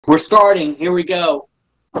We're starting. Here we go.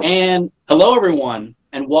 And hello, everyone,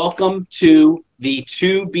 and welcome to the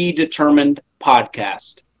To Be Determined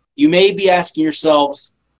podcast. You may be asking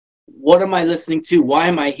yourselves, what am I listening to? Why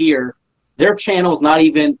am I here? Their channel is not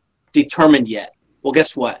even determined yet. Well,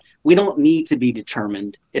 guess what? We don't need to be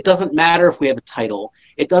determined. It doesn't matter if we have a title.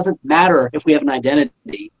 It doesn't matter if we have an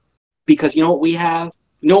identity. Because you know what we have?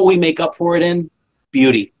 You know what we make up for it in?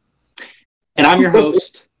 Beauty. And I'm your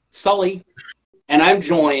host, Sully. And I'm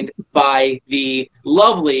joined by the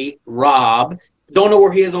lovely Rob. Don't know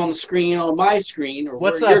where he is on the screen, on my screen, or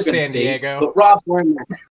what's where up, you're San Diego? But Rob's wearing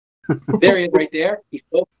that. There he is right there. He's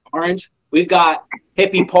so orange. We've got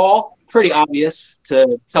Hippie Paul. Pretty obvious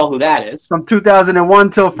to tell who that is. From 2001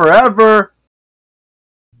 till forever.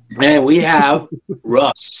 And we have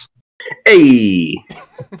Russ. Hey!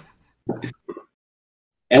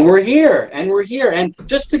 And we're here. And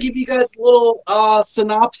just to give you guys a little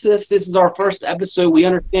synopsis, this is our first episode. We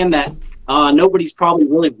understand that nobody's probably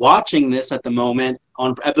really watching this at the moment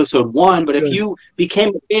on episode 1. But if you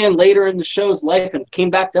became a fan later in the show's life and came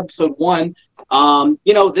back to episode 1,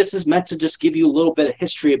 this is meant to just give you a little bit of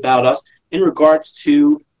history about us in regards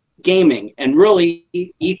to gaming. And really,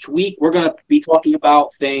 each week we're going to be talking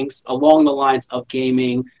about things along the lines of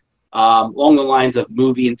gaming, along the lines of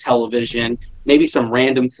movie and television, maybe some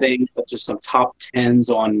random things such as some top 10s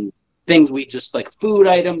on things we just like, food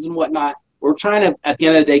items and whatnot. We're trying to, at the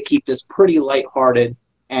end of the day, keep this pretty lighthearted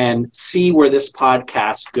and see where this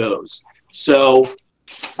podcast goes. So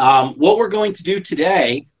what we're going to do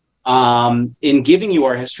today, in giving you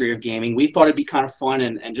our history of gaming, we thought it'd be kind of fun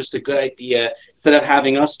and just a good idea. Instead of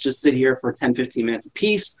having us just sit here for 10, 15 minutes a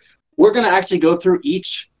piece, we're going to actually go through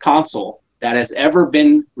each console that has ever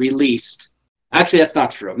been released. Actually, that's not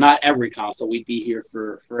true. Not every console. We'd be here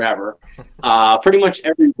for forever. Pretty much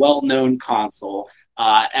every well-known console.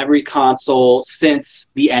 Every console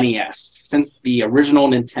since the NES, since the original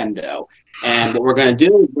Nintendo. And what we're going to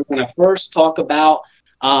do is we're going to first talk about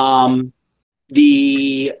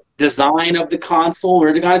the design of the console.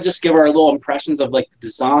 We're going to just give our little impressions of like the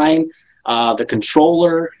design, the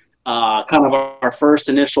controller, kind of our first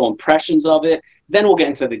initial impressions of it. Then we'll get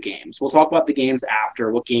into the games. We'll talk about the games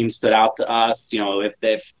after, what games stood out to us,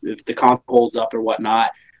 if the console holds up or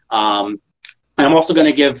whatnot. And I'm also going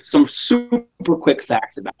to give some super quick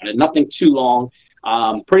facts about it. Nothing too long.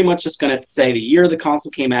 Pretty much just going to say the year the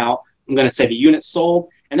console came out. I'm going to say the units sold.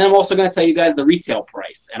 And then I'm also going to tell you guys the retail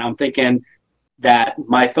price. And I'm thinking that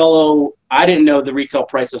I didn't know the retail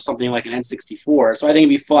price of something like an N64. So I think it'd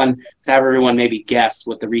be fun to have everyone maybe guess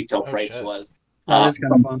what the retail price was. That's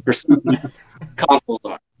kind of fun. For some of these consoles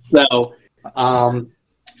are. So, I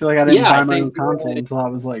feel like I didn't buy my own console until I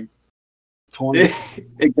was like 20.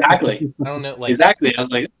 Exactly. I don't know. Exactly. I was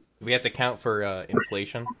like, we have to count for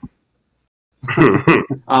inflation.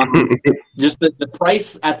 just the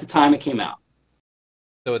price at the time it came out.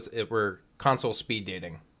 So we're console speed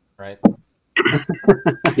dating, right?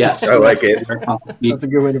 Yes. I like it. That's a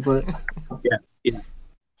good way to put it. Yes. Yeah.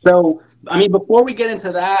 So, before we get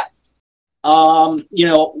into that,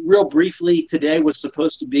 real briefly, today was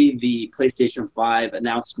supposed to be the PlayStation 5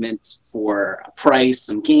 announcement for a price,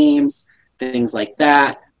 some games, things like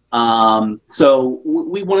that. So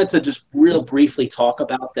we wanted to just real briefly talk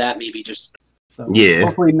about that, maybe just. So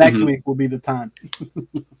hopefully next week will be the time.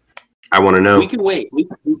 I want to know. We can wait. We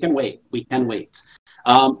can wait. We can wait.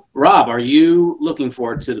 Rob, are you looking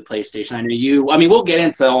forward to the PlayStation? I know you. We'll get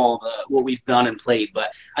into all what we've done and played,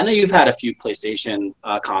 but I know you've had a few PlayStation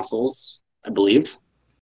consoles, I believe.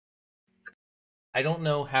 I don't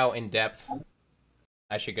know how in depth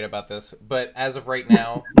I should get about this, but as of right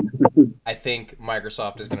now, I think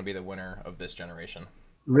Microsoft is going to be the winner of this generation.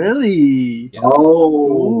 Really? Yes.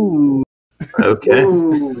 Oh. Ooh. Okay.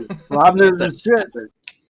 Ooh. Rob knows his shit.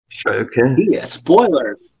 Okay. Yeah,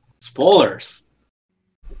 spoilers.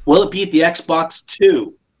 Will it beat the Xbox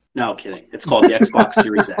 2? No, kidding. It's called the Xbox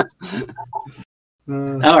Series X.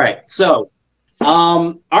 All right. So,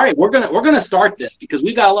 we're gonna start this because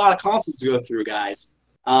we got a lot of consoles to go through, guys.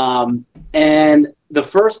 And the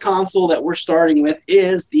first console that we're starting with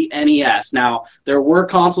is the NES. Now, there were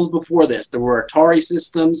consoles before this. There were Atari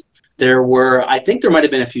systems. I think there might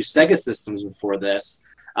have been a few Sega systems before this.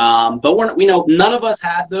 But we know none of us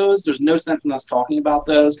had those. There's no sense in us talking about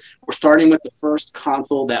those. We're starting with the first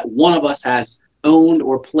console that one of us has owned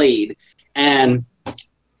or played. And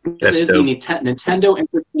this is the Nintendo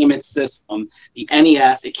Entertainment System, the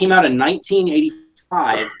NES. It came out in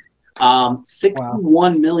 1985.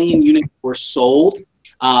 61 million units were sold.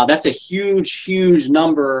 That's a huge, huge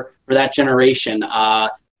number for that generation. A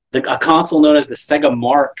console known as the Sega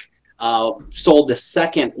Mark sold was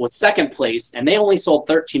second place, and they only sold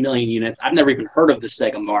 13 million units. I've never even heard of the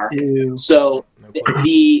Sega mark. Ew. So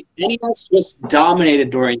the NES just dominated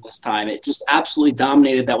during this time. It just absolutely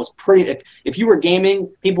dominated. That was pretty. If you were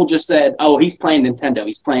gaming, people just said, "Oh, he's playing Nintendo.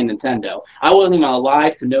 He's playing Nintendo." I wasn't even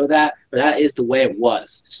alive to know that, but that is the way it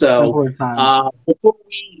was. So before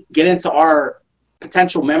we get into our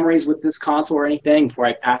potential memories with this console or anything, before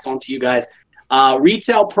I pass on to you guys,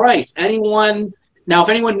 retail price. Anyone? Now, if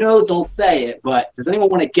anyone knows, don't say it, but does anyone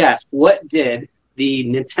want to guess what did the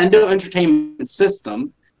Nintendo Entertainment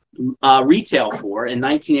System retail for in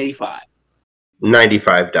 1985?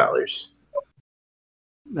 $95.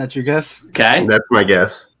 That's your guess? Okay. That's my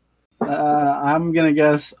guess. I'm going to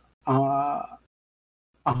guess $120.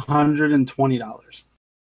 I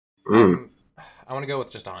want to go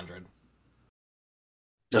with just 100.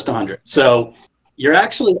 Just 100. So you're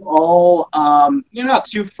actually all, you're not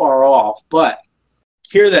too far off, but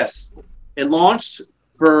hear this. It launched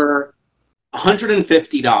for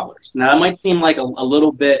 $150. Now, that might seem like a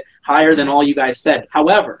little bit higher than all you guys said.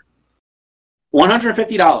 However,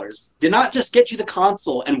 $150 did not just get you the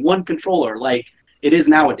console and one controller like it is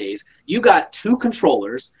nowadays. You got two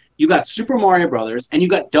controllers, you got Super Mario Brothers, and you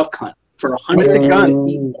got Duck Hunt for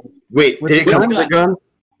 $150. Wait, did it come with the gun?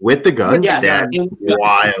 With the gun? Yes. That's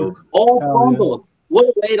wild. All bundled. What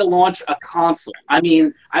a way to launch a console. I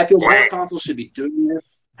mean, I feel more consoles should be doing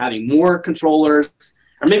this, having more controllers,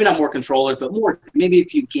 or maybe not more controllers, but maybe a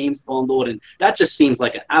few games bundled, and that just seems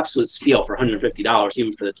like an absolute steal for $150,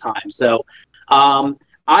 even for the time. So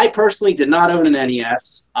I personally did not own an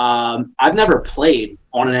NES. I've never played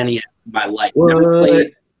on an NES in my life. What? Never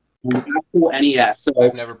played an actual NES. So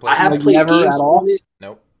I've never played. I haven't played games at all?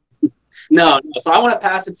 Nope. No. So I want to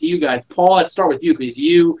pass it to you guys. Paul, let's start with you because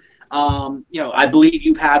you I believe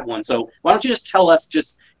you've had one. So why don't you just tell us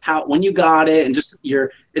just when you got it and just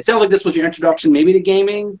it sounds like this was your introduction maybe to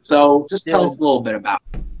gaming. So just tell us a little bit about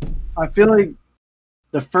it. I feel like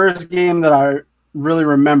the first game that I really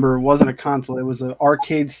remember wasn't a console. It was an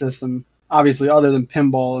arcade system, obviously other than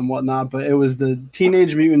pinball and whatnot, but it was the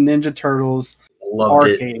Teenage Mutant Ninja Turtles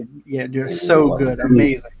arcade. Yeah, dude, it's so good.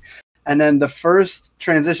 Amazing. And then the first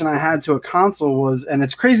transition I had to a console was, and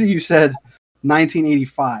it's crazy you said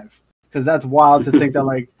 1985, because that's wild to think that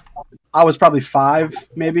like I was probably 5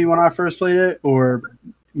 maybe when I first played it, or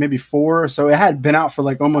maybe 4. So it had been out for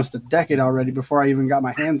like almost a decade already before I even got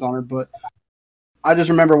my hands on it. But I just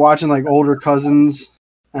remember watching like older cousins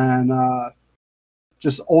and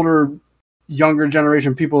just older, younger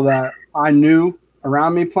generation people that I knew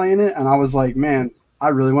around me playing it. And I was like, man, I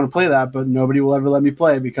really want to play that, but nobody will ever let me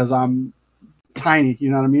play because I'm tiny. You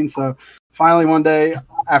know what I mean? So finally one day,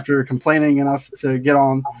 after complaining enough to get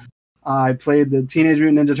on, I played the Teenage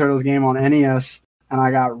Mutant Ninja Turtles game on NES, and I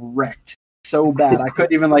got wrecked so bad. I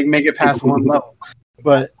couldn't even like make it past one level.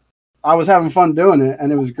 But I was having fun doing it,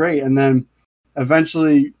 and it was great. And then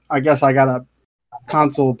eventually, I guess I got a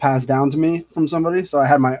console passed down to me from somebody, so I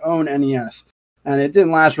had my own NES. And it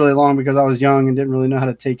didn't last really long because I was young and didn't really know how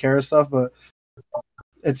to take care of stuff. But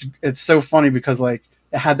it's so funny because like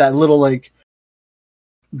it had that little like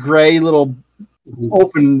gray little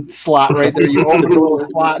open slot right there. You open the little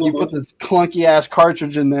slot and you put this clunky ass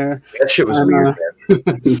cartridge in there. That shit was weird.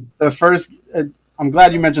 The first, I'm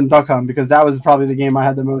glad you mentioned Duck Hunt because that was probably the game I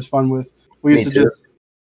had the most fun with. We used to just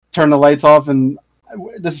turn the lights off, and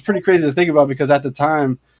this is pretty crazy to think about because at the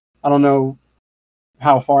time, I don't know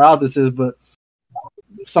how far out this is, but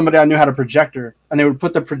somebody I knew had a projector, and they would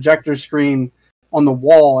put the projector screen on the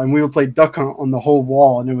wall, and we would play Duck Hunt on the whole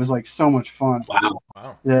wall, and it was like so much fun.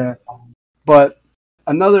 Wow. Yeah. But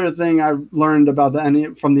another thing I learned about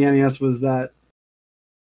from the NES was that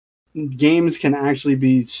games can actually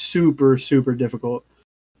be super, super difficult.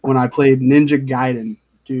 When I played Ninja Gaiden,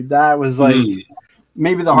 dude, that was like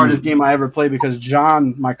maybe the hardest game I ever played because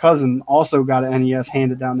John, my cousin, also got an NES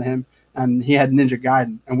handed down to him, and he had Ninja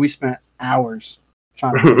Gaiden, and we spent hours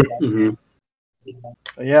trying to play that.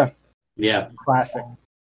 But yeah, classic.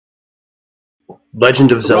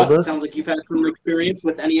 Legend of Zelda. Russ, sounds like you've had some experience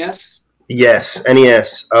with NES. Yes,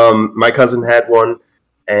 NES. My cousin had one,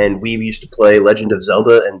 and we used to play Legend of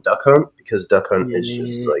Zelda and Duck Hunt because Duck Hunt is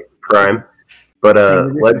just like prime. But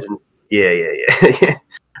Legend, yeah.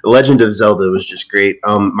 Legend of Zelda was just great.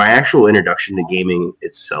 My actual introduction to gaming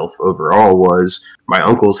itself overall was my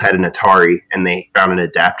uncles had an Atari, and they found an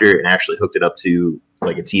adapter and actually hooked it up to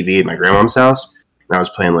like a TV at my grandmom's house. And I was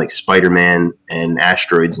playing like Spider-Man and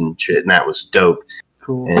Asteroids and shit, and that was dope.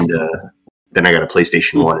 Cool. And then I got a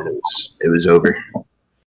PlayStation 1, and it was over.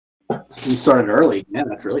 You started early. Yeah,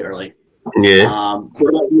 that's really early. Yeah. What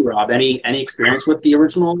about you, Rob? Any experience with the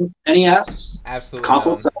original NES? Absolutely.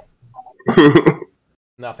 Console None. itself?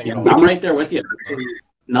 Nothing Yeah, at all. I'm right there with you.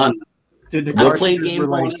 None. Dude, the I played cartridges games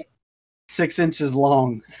were on like it. 6 inches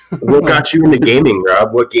long. What got you into gaming,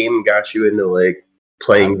 Rob? What game got you into like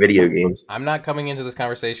playing video games? I'm not coming into this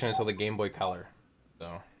conversation until the Game Boy Color.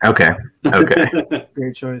 So Okay.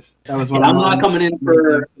 Great choice. That was Yeah, one of I'm mine. not coming in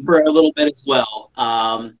for a little bit as well.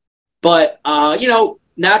 But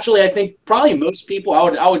naturally, I think probably most people,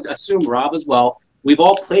 I would assume Rob as well. We've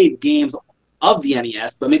all played games of the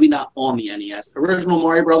NES, but maybe not on the NES. Original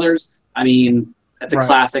Mario Brothers. I mean, that's a Right.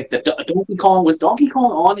 classic. That Donkey Kong was Donkey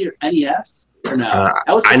Kong on your NES or no?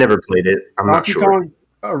 That was I never played it. I'm not Donkey sure. Kong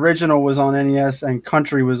original was on NES and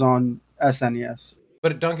Country was on SNES.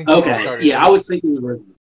 but Donkey Kong Okay, started. yeah, I was thinking the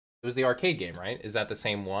original. It was the arcade game, right? Is that the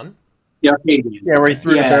same one? The arcade game. Yeah, where he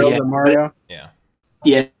threw the barrels at Mario. Yeah.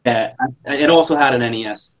 Yeah, it also had an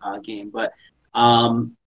NES game, but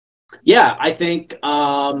yeah, I think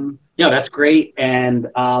that's great. And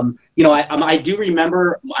I do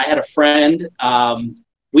remember I had a friend.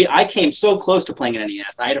 I came so close to playing an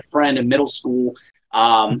NES. I had a friend in middle school.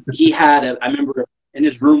 He had I remember in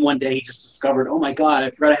his room one day he just discovered, oh my god,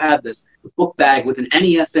 I forgot I had this book bag with an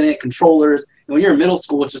NES in it, controllers. And when you're in middle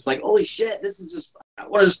school, it's just like, holy shit, this is just I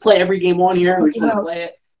want to just play every game on here. We just want to play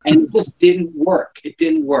it. And it just didn't work. It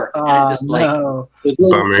didn't work. And it just it was a little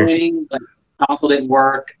disappointing. Like console didn't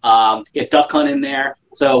work. Get Duck Hunt in there.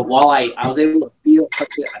 So while I was able to feel touch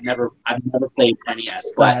it, I've never played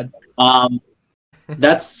NES. But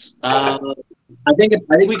that's I think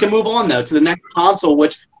we can move on though to the next console,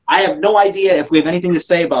 which I have no idea if we have anything to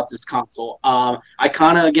say about this console. I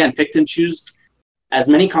kind of again picked and choose as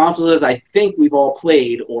many consoles as I think we've all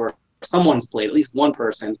played or someone's played, at least one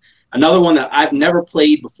person. Another one that I've never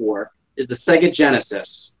played before is the Sega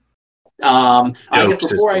Genesis. I guess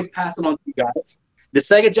before I pass it on to you guys, the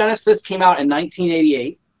Sega Genesis came out in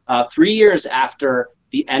 1988, 3 years after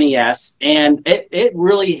the NES, and it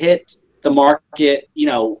really hit the market. We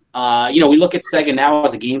look at Sega now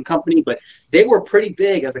as a game company, but they were pretty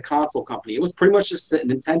big as a console company. It was pretty much just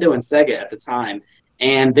Nintendo and Sega at the time,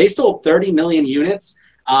 and they sold 30 million units.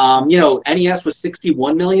 NES was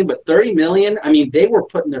 61 million, but 30 million, I mean, they were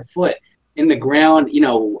putting their foot in the ground,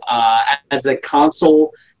 as a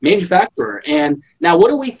console manufacturer. And now what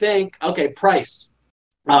do we think? Okay, price.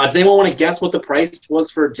 Does anyone want to guess what the price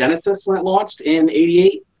was for Genesis when it launched in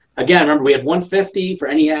 88? Again, remember, we had 150 for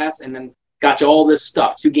NES and then got you all this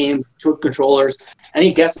stuff, 2 games, 2 controllers.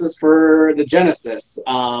 Any guesses for the Genesis?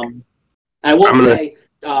 I will say,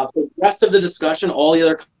 for the rest of the discussion, all the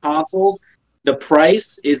other consoles, the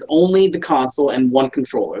price is only the console and 1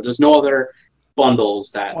 controller. There's no other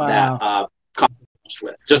bundles that console launched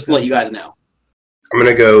with. Just to let you guys know. I'm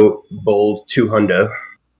gonna go bold 200.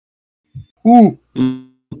 Ooh.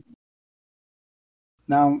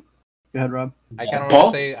 Now, go ahead, Rob. I kind of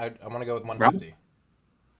want to say I want to go with 150.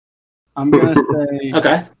 I'm gonna say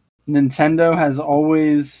Okay. Nintendo has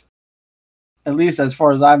always, at least as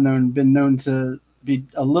far as I've known, been known to be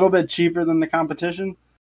a little bit cheaper than the competition.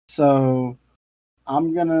 So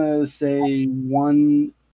I'm gonna say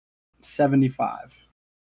 175.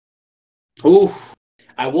 Ooh,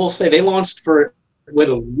 I will say they launched with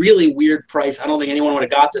a really weird price. I don't think anyone would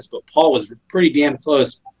have got this, but Paul was pretty damn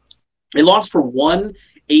close. They launched for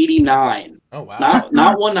 $189. Oh wow!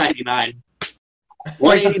 Not $199.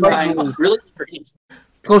 $189. Really strange.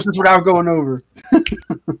 Closest without going over.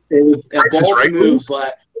 It was a bold move,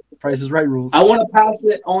 but Price is Right rules. I want to pass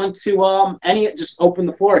it on to just open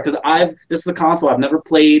the floor because this is a console I've never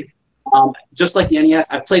played. Just like the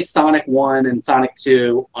NES, I've played Sonic 1 and Sonic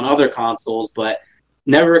 2 on other consoles, but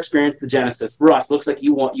never experienced the Genesis. Russ, looks like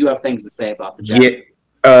you have things to say about the Genesis.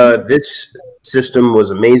 Yeah, this system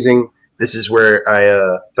was amazing. This is where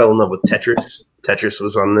I fell in love with Tetris. Tetris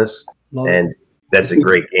was on this, and that's a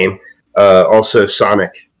great game. Also,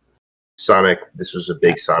 Sonic. This was a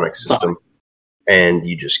big Sonic system, and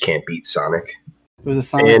you just can't beat Sonic. It was a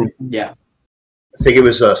Sonic. Yeah. I think it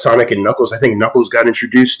was Sonic and Knuckles. I think Knuckles got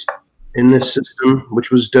introduced in this system,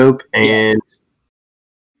 which was dope. And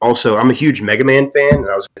also, I'm a huge Mega Man fan, and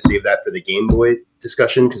I was going to save that for the Game Boy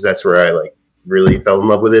discussion because that's where I really fell in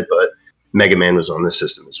love with it. But Mega Man was on this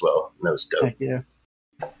system as well, and that was dope. Heck yeah.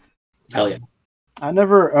 Hell yeah. I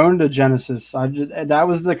never owned a Genesis. That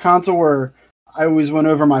was the console where I always went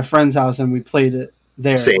over my friend's house and we played it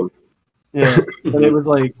there. Same. Yeah, but it was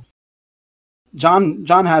like John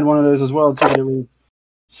had one of those as well too. It was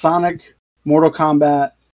Sonic, Mortal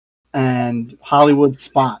Kombat, and Hollywood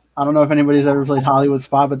Spot. I don't know if anybody's ever played Hollywood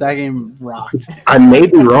Spot, but that game rocked. I may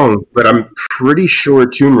be wrong, but I'm pretty sure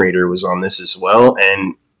Tomb Raider was on this as well,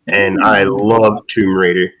 and I love Tomb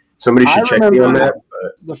Raider. Somebody should check me on that.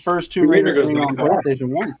 The first Tomb Raider game on PlayStation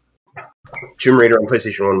 1. Tomb Raider on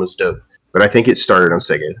PlayStation 1 was dope, but I think it started on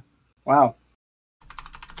Sega. Wow.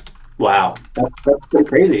 Wow, that's pretty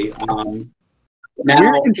crazy. Now,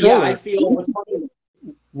 Weird controller. yeah, I feel what's funny.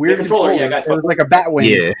 Weird The controller, controller. yeah, guys. It was like a bat wing.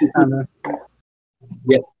 Yeah. Kinda.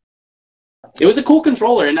 It was a cool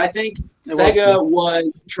controller, and I think Sega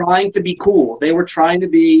was trying to be cool. They were trying to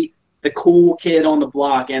be the cool kid on the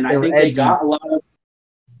block, and I think they got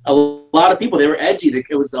a lot of people. They were edgy.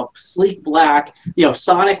 It was a sleek black.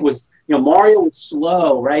 Sonic was. Mario was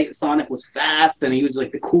slow, right? Sonic was fast, and he was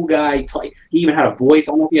like the cool guy. He even had a voice.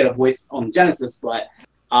 I don't know if he had a voice on Genesis, but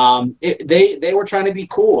they were trying to be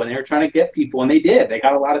cool, and they were trying to get people, and they did. They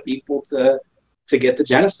got a lot of people to get the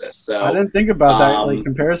Genesis. So I didn't think about that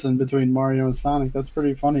comparison between Mario and Sonic. That's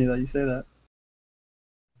pretty funny that you say that.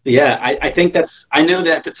 Yeah, I think that's. I know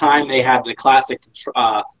that at the time they had the classic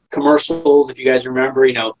commercials. If you guys remember,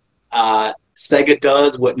 Sega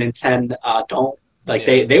does what Nintendo don't. Like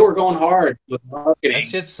they were going hard with marketing. That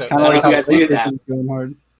shit's so. Kind of like you guys knew that. Going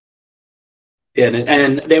hard. Yeah,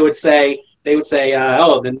 and they would say,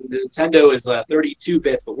 oh, the Nintendo is 32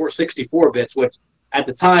 bits, but we're 64 bits, which at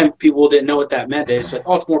the time people didn't know what that meant. They just said,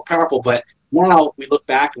 oh, it's more powerful. But now we look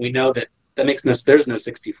back and we know that makes no. There's no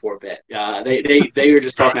 64 bit. They were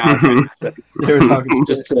just talking out. They were talking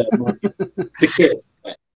just to kids.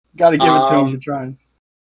 Got to give it to them for trying.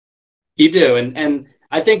 You do, and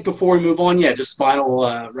I think before we move on, just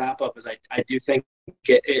final wrap up is I do think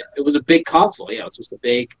it was a big console. Yeah, it was just a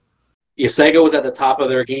big. Sega was at the top of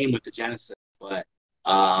their game with the Genesis, but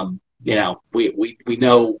we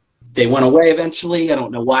know they went away eventually. I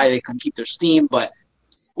don't know why they couldn't keep their steam, but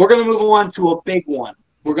we're going to move on to a big one.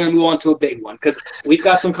 We're going to move on to a big one because we've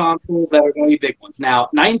got some consoles that are going to be big ones. Now,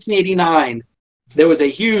 1989, there was a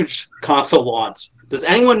huge console launch. Does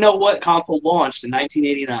anyone know what console launched in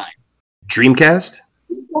 1989? Dreamcast?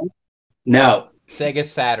 No. Sega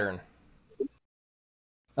Saturn.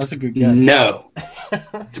 That's a good guess. No.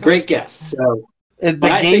 It's a great guess. So, it's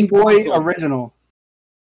the Game Boy original.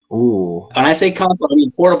 Ooh. When I say console, I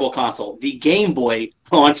mean portable console. The Game Boy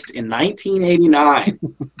launched in 1989.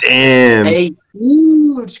 Damn. A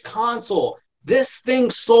huge console. This thing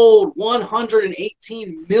sold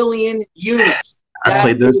 118 million units. I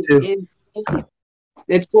played those too. Insane.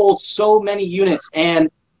 It sold so many units, and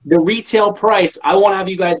the retail price. I want to have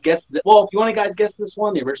you guys guess. Well, if you want to guys guess this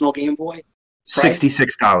one, the original Game Boy,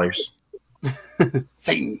 $66.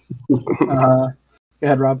 Satan. Go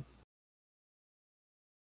ahead, Rob.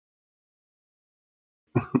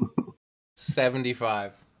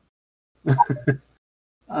 75.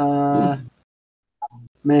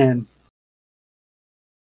 Man.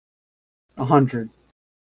 100.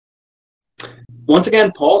 Once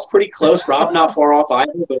again, Paul's pretty close. Rob not far off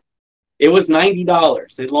either, but it was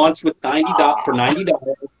 $90. It launched with $90 for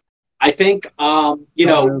 $90. I think, I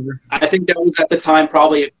think that was at the time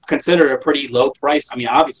probably considered a pretty low price. I mean,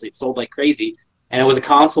 obviously it sold like crazy, and it was a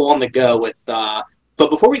console on the go with. But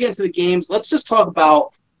before we get into the games, let's just talk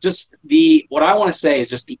about just what I want to say is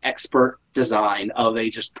just the expert design of a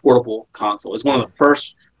just portable console. It's one of the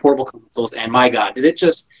first portable consoles, and my God,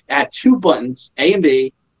 it had two buttons, A and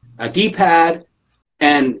B, a D-pad,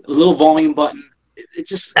 and a little volume button.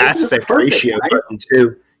 Aspect ratio button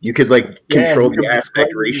too. You could control the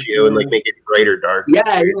aspect ratio and make it bright or dark.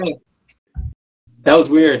 Yeah. That was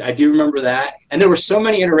weird. I do remember that. And there were so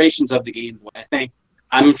many iterations of the Game Boy.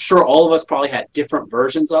 I'm sure all of us probably had different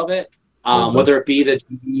versions of it. Whether it be the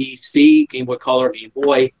GBC, Game Boy Color, Game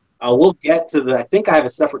Boy. We'll get to I think I have a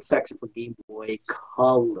separate section for Game Boy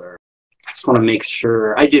Color. I just want to make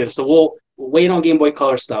sure. I do. So we'll wait on Game Boy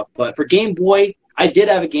Color stuff. But for Game Boy, I did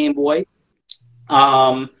have a Game Boy.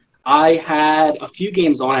 I had a few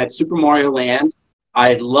games on. I had Super Mario Land.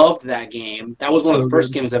 I loved that game. That was one of the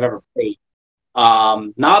first games I've ever played.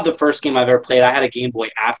 Not the first game I've ever played. I had a Game Boy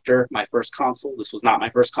after my first console. This was not my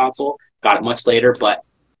first console. Got it much later, but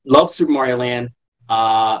loved Super Mario Land.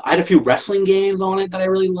 I had a few wrestling games on it that I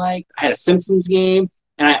really liked. I had a Simpsons game,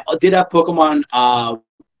 and I did have Pokemon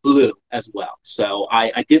Blue as well. So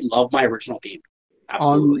I did love my original game.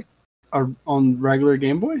 Absolutely. On regular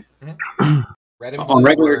Game Boy? Red and on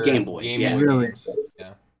regular Game Boy. Really?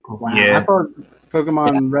 Yeah. Wow. Yeah. I thought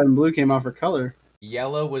Pokemon Red and Blue came out for color.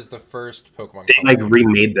 Yellow was the first Pokemon. They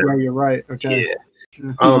remade them. Yeah, you're right. Okay.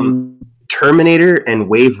 Yeah. Terminator and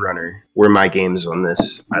Wave Runner were my games on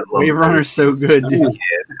this. I love Wave Runner's so good, dude.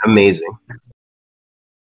 Yeah, amazing.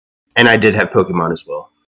 And I did have Pokemon as well.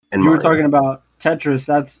 And you were talking about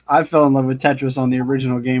Tetris. I fell in love with Tetris on the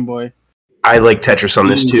original Game Boy. I like Tetris on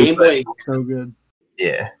this too. Game Boy. So good.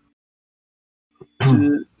 Yeah.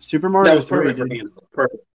 Super Mario 3.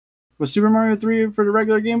 Perfect. Was Super Mario 3 for the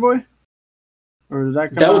regular Game Boy? Or did that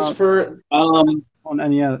come That was out for on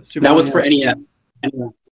NES? Super that was NES? for NES.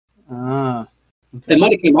 Ah, It okay.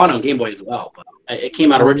 might have came out on Game Boy as well, but it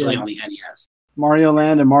came out Oh, originally yeah. on the NES. Mario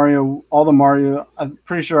Land and all the Mario. I'm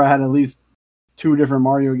pretty sure I had at least 2 different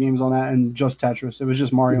Mario games on that, and just Tetris. It was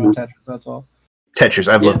just Mario and Tetris. That's all. Tetris.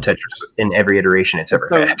 I've Yeah. loved Tetris in every iteration it's ever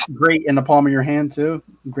So had. great in the palm of your hand too.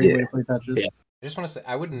 Great Yeah. way to play Tetris. Yeah. I just want to say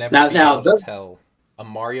I would never Now- be now, able to does- tell a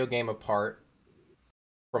Mario game apart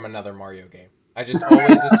from another Mario game. I just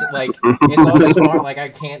always like it's all just like I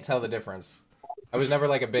can't tell the difference. I was never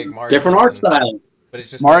like a big Mario. Different art person, style. but it's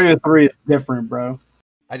just Mario like, 3 is different, bro.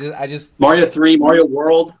 I just Mario 3, Mario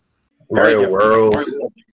World. Very Mario different. World. Mario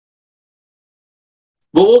World.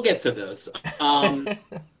 But we'll get to this.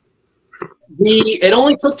 It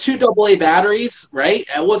only took 2 AA batteries, right?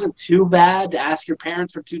 It wasn't too bad to ask your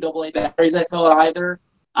parents for 2 AA batteries, I felt, either.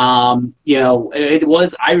 It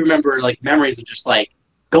was, I remember like memories of just like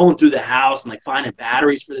going through the house and like finding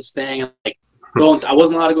batteries for this thing. And, like I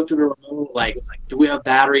wasn't allowed to go through the remote. Like, it's like, do we have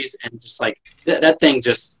batteries? And just like that thing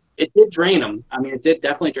it did drain them. I mean, it did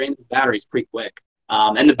definitely drain the batteries pretty quick.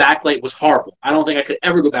 And the backlight was horrible. I don't think I could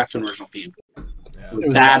ever go back to an original game. yeah. It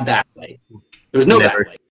was bad backlight. There was no Never.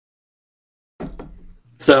 backlight.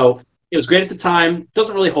 So it was great at the time.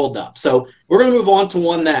 Doesn't really hold up. So we're going to move on to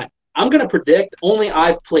one that I'm going to predict only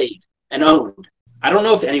I've played and owned. I don't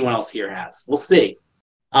know if anyone else here has. We'll see.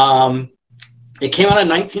 It came out in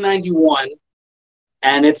 1991,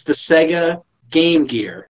 and it's the Sega Game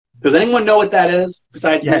Gear. Does anyone know what that is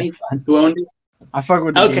besides me Yes, who owned it? I fuck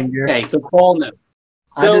with the Game Gear. Okay, so Paul knew.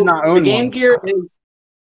 I did not own the Game one. Gear is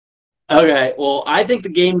okay. Well, I think the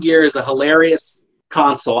Game Gear is a hilarious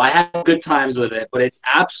console. I had good times with it, but it's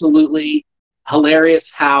absolutely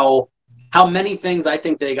hilarious how many things I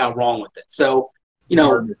think they got wrong with it. So,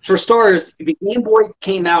 Garbage. for starters, the Game Boy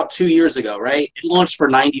came out 2 years ago, right? It launched for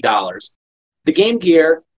 $90. The Game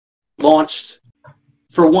Gear launched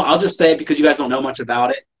for one. I'll just say it because you guys don't know much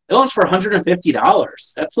about it. It launched for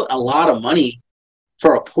 $150. That's a lot of money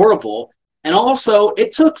for a portable. And also,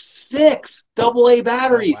 it took 6 AA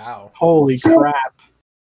batteries. Oh, wow. Holy 6. crap!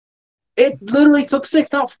 It literally took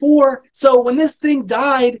 6, not 4. So when this thing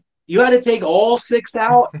died, you had to take all 6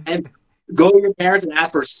 out and go to your parents and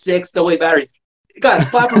ask for 6 AA batteries. You got to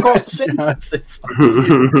slap across the face.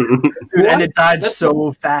 Dude, and it died That's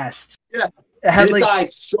so fast. Yeah. It had It like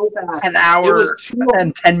died so fast. an It hour was too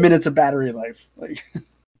and 10 minutes of battery life. Like,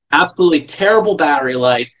 absolutely terrible battery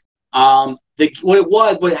life. What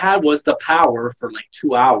it had was the power for like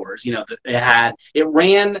 2 hours. It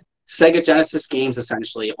ran Sega Genesis games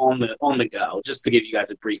essentially on the go. Just to give you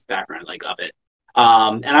guys a brief background of it.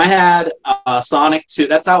 And I had Sonic 2.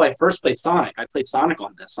 That's how I first played Sonic. I played Sonic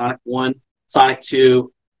on this. Sonic 1, Sonic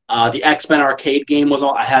 2. The X-Men arcade game was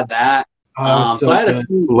all. I had that. So I had a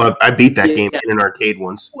few. I beat that game in an arcade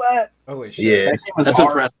once. what? Holy shit. Yeah. That game was That's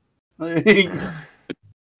hard. impressive.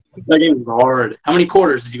 That game was hard. How many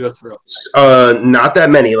quarters did you go through? Not that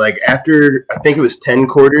many. Like after I think it was 10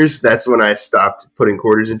 quarters, that's when I stopped putting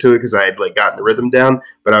quarters into it because I had like gotten the rhythm down.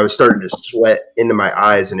 But I was starting to sweat into my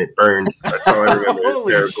eyes and it burned. That's all I remember.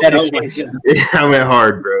 It was terrible. Dedication. Yeah, I went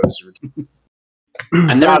hard, bro.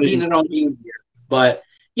 I've never beaten it on Game Gear, but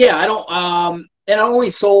yeah, I don't. And I only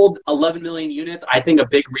sold 11 million units. I think a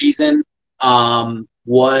big reason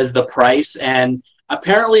was the price, and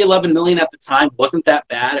apparently 11 million at the time wasn't that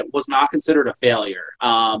bad. It was not considered a failure.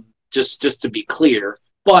 Just to be clear,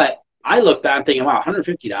 but I looked at it thinking, wow,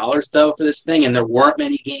 $150 though for this thing, and there weren't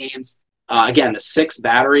many games. Again, the 6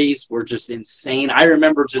 batteries were just insane. I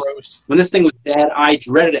remember just when this thing was dead, I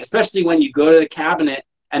dreaded it, especially when you go to the cabinet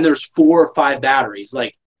and there's 4 or 5 batteries.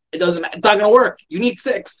 Like it's not gonna work. You need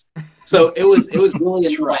 6. So it was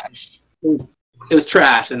really annoying. It was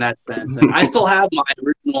trash in that sense. And I still have my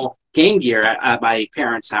original Game Gear at my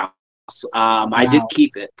parents' house. I did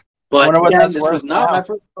keep it, but again, this was not my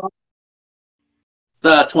first.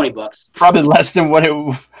 It's $20. Probably less than what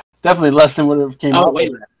it. Definitely less than what it came out. Oh wait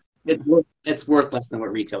a minute. It's worth less than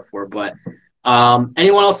what retail for. But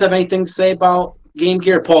anyone else have anything to say about Game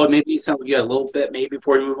Gear? Paul, maybe it sounds like you had a little bit maybe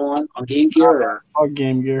before you move on Game Gear. Or? Fuck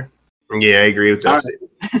Game Gear. Yeah, I agree with that.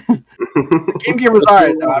 Game Gear was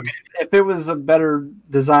alright though. I mean, if it was a better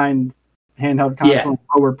designed handheld console,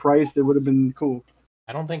 lower priced, it would have been cool.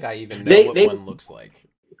 I don't think I even know what one looks like.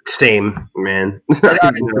 Same, man. Take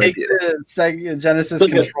the Sega Genesis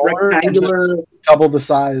controller and just double the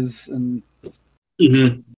size and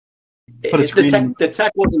put a screen. The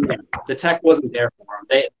tech wasn't there. The tech wasn't there for them.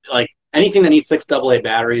 They like anything that needs 6 AA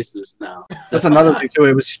batteries. No. That's another thing too.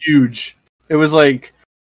 It was huge. It was like.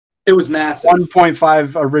 It was massive.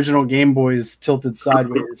 1.5 original Game Boys tilted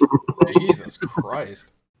sideways. Jesus Christ.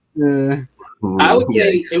 Yeah. I would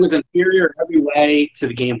say Yikes. it was inferior in every way to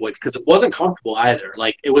the Game Boy because it wasn't comfortable either.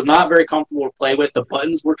 Like, it was not very comfortable to play with. The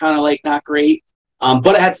buttons were kind of like not great.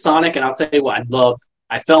 But it had Sonic, and I'll tell you what,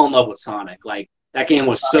 I fell in love with Sonic. Like, that game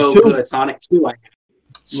was so Sonic 2. good. Sonic 2,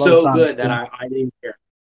 so Sonic good 2. that I didn't care.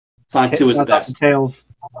 Sonic 2 was the best. Tails.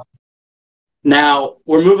 Now,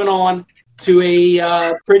 we're moving on to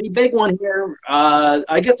a pretty big one here.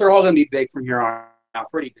 I guess they're all going to be big from here on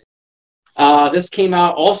out. Pretty big. This came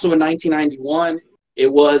out also in 1991.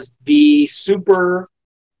 It was the Super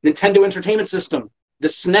Nintendo Entertainment System, the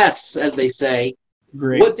SNES, as they say.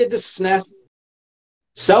 Great. What did the SNES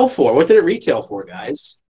sell for? What did it retail for,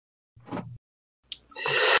 guys?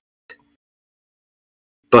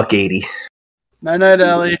 $1.80. Night,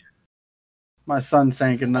 Ellie. My son's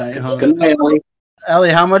saying goodnight. Huh? Good night, Ellie.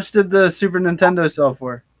 Ellie, how much did the Super Nintendo sell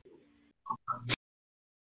for?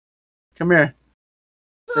 Come here.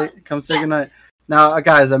 Come say goodnight. Now,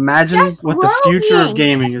 guys, imagine what the future of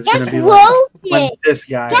gaming is going to be like when this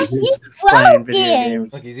guy is playing video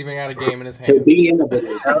games. Look, he's even got a game in his hand.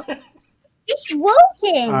 It's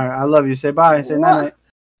working. All right, I love you. Say bye. Say night.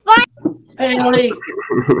 Hey, Ellie.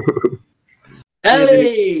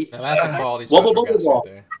 Ellie. Now that's a quality special guest right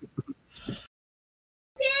there.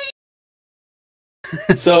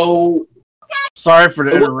 So, sorry for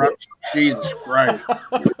the interruption. Jesus Christ.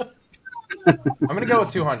 I'm gonna go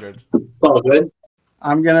with 200. All good.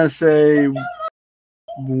 I'm gonna say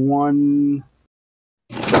one.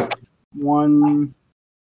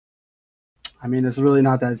 I mean, it's really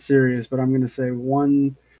not that serious, but I'm gonna say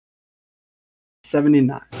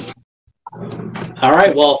 179. All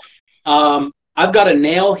right. Well, I've got a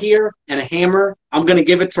nail here and a hammer. I'm gonna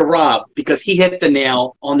give it to Rob because he hit the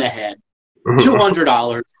nail on the head.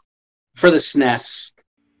 $200 for the SNES.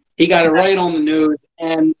 He got it right on the nose,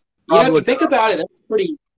 and if you think about it,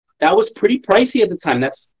 that was pretty pricey at the time.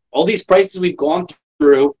 That's all these prices we've gone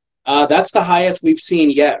through. That's the highest we've seen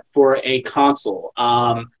yet for a console.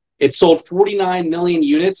 It sold 49 million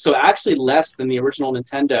units, so actually less than the original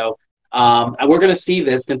Nintendo. And we're going to see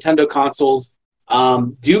this. Nintendo consoles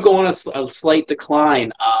do go on a slight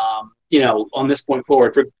decline, on this point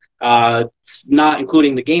forward. For not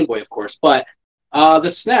including the Game Boy, of course, but the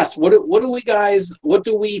SNES. What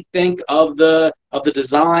do we think of the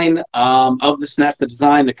design of the SNES, the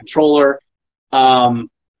design, the controller?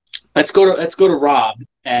 Let's go to Rob,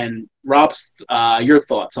 and Rob's your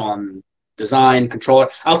thoughts on design, controller.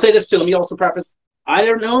 I'll say this too. Let me also preface: I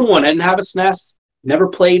didn't own one. I didn't have a SNES. Never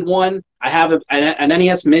played one. I have an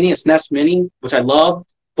NES Mini, a SNES Mini, which I love.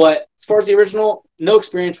 But as far as the original, no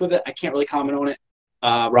experience with it. I can't really comment on it.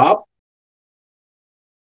 Rob?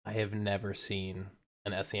 I have never seen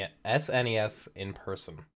an SNES in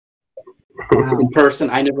person. In person,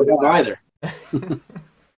 I never have either.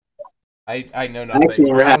 I know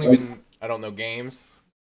nothing. I don't know games.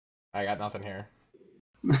 I got nothing here.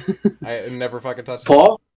 I never fucking touched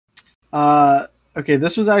Paul? Okay,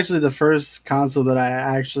 this was actually the first console that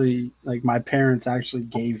my parents actually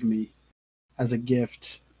gave me as a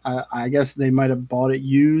gift. I guess they might have bought it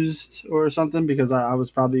used or something because I was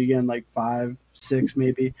probably, again, like 5, 6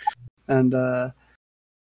 maybe. And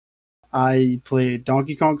I played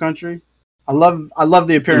Donkey Kong Country. I love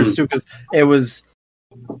the appearance too because it was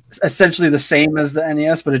essentially the same as the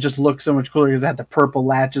NES, but it just looked so much cooler because it had the purple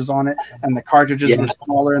latches on it and the cartridges were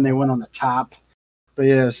smaller and they went on the top. But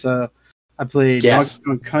yeah, so I played Donkey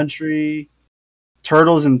Kong Country,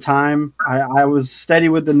 Turtles in Time. I was steady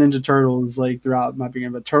with the Ninja Turtles like throughout my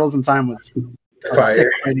beginning, but Turtles in Time was a sick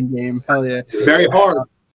fighting game. Hell yeah. Very hard.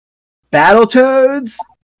 Battletoads.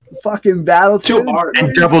 Fucking Battletoads. Too hard.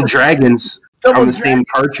 And Double Dragons on the same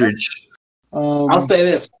cartridge. I'll say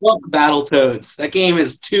this. Fuck Battletoads. That game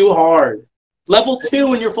is too hard. Level 2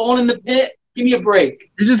 when you're falling in the pit. Give me a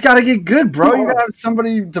break. You just gotta get good, bro. You gotta have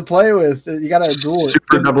somebody to play with. You gotta duel it.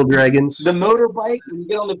 Super Double Dragons. The motorbike, when you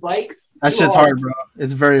get on the bikes. That shit's hard, bro.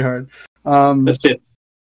 It's very hard. That shit's...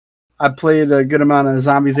 I played a good amount of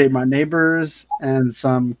Zombies Ate My Neighbors and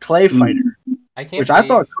some Clay Fighter, I thought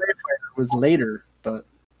Clay Fighter was later, but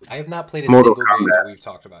I have not played a single game that we've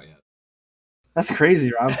talked about yet. That's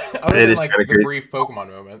crazy, Rob. Other than like the brief Pokemon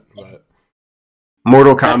moment, but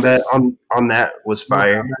Mortal Kombat on that was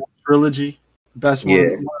fire. Trilogy, best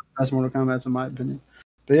Mortal Kombat's in my opinion.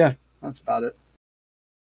 But yeah, that's about it.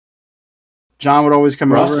 John would always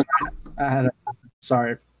come over.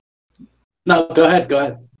 Sorry. No, go ahead.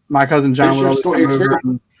 My cousin John would always come over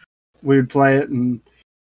and we would play it, and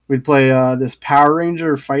we'd play this Power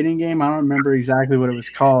Ranger fighting game. I don't remember exactly what it was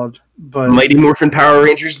called, but Mighty Morphin Power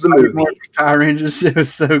Rangers, the movie. Power Rangers, it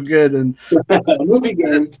was so good, and movie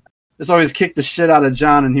game. just always kicked the shit out of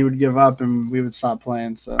John, and he would give up, and we would stop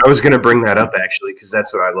playing. So I was gonna bring that up actually because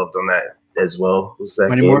that's what I loved on that as well. Was that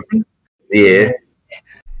Mighty game? Morphin? Yeah,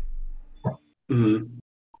 Mm-hmm.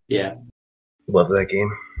 Yeah. love that game.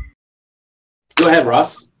 Go ahead,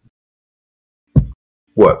 Russ.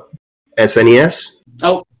 What? SNES?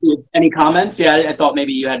 Oh, any comments? Yeah, I thought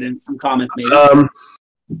maybe you had some comments. Maybe.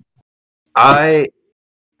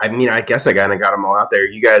 I mean, I guess I kind of got them all out there.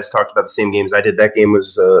 You guys talked about the same games I did. That game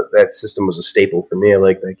was that system was a staple for me. I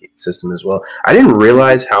like that system as well. I didn't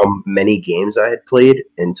realize how many games I had played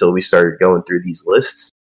until we started going through these lists.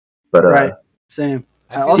 But right, same.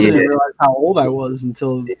 I also didn't realize how old I was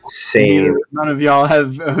until same. None of y'all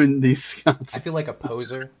have owned these consoles. I feel like a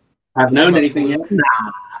poser. I've known anything yet.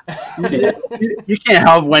 Nah. You can't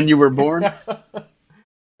help when you were born.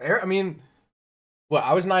 I mean, well,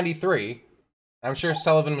 I was 93. I'm sure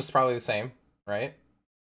Sullivan was probably the same, right?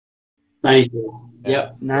 92. Yeah.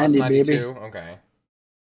 Yep. 90, 92. baby. Okay.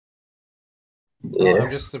 Yeah. Well, I'm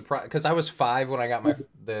just surprised because I was 5 when I got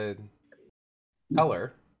the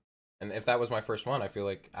color, and if that was my first one, I feel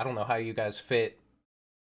like I don't know how you guys fit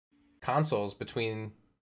consoles between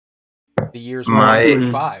the years 1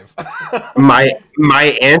 and 5.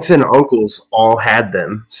 my aunts and uncles all had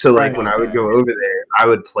them, so like when I would Okay. go over there, I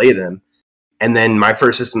would play them. And then my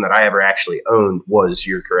first system that I ever actually owned was,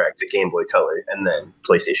 you're correct, a Game Boy Color, and then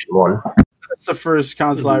PlayStation 1. That's the first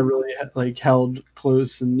console I really held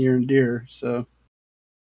close and near and dear. So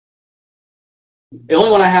The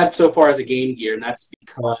only one I had so far is a Game Gear, and that's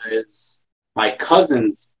because my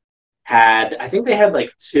cousins had, I think they had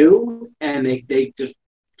like 2, and they just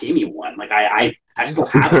gave me one. Like I still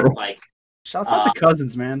have it. Like, shouts out to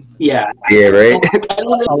cousins, man. yeah, Yeah, right.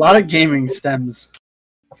 A lot of gaming stems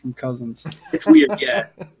from cousins. It's weird, yeah.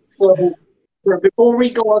 So before we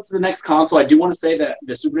go on to the next console, I do want to say that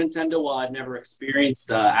the Super Nintendo, while I've never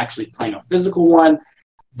experienced actually playing a physical one,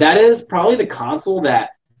 that is probably the console that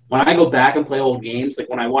when I go back and play old games, like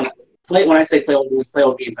when I say play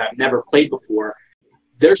old games I've never played before,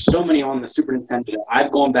 there's so many on the Super Nintendo.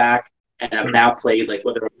 I've gone back and I've now played, like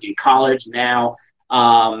whether it be in college now,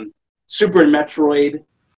 Super and Metroid,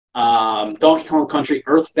 Donkey Kong Country,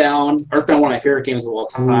 Earthbound, one of my favorite games of all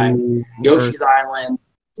time, Yoshi's Island,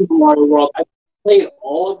 Super Mario World. I played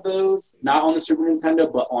all of those, not on the Super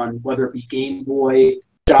Nintendo, but on whether it be Game Boy.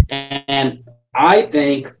 And I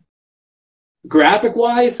think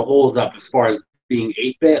graphic-wise, it holds up as far as being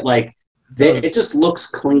 8-bit. Like, it just looks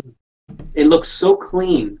clean. It looks so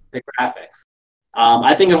clean, the graphics.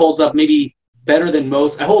 I think it holds up maybe better than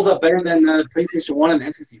most. It holds up better than the PlayStation 1 and the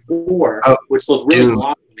N64, which look really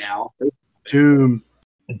blocky now. Doom.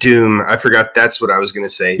 I forgot that's what I was going to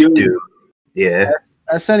say. Doom. Yeah.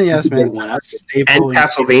 SNES, man. And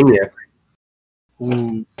Castlevania.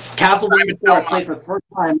 Castlevania 4 I played for the first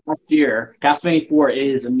time last year. Castlevania 4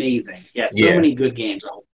 is amazing. Yeah, so many good games.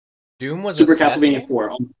 Doom was Super a SNES Castlevania game?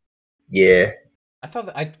 4. I Yeah. thought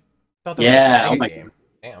that was Yeah, a Sega oh my game.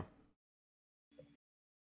 Damn.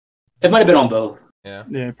 It might have been on both. Yeah.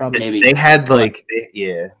 Yeah, probably. Maybe. They had like,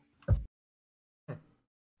 yeah.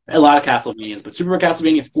 A lot of Castlevanias, but Super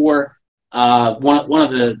Castlevania 4, one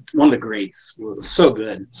of the greats. It was so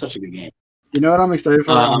good. Such a good game. You know what I'm excited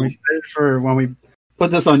for? I'm excited for when we put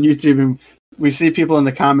this on YouTube and we see people in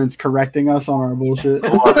the comments correcting us on our bullshit.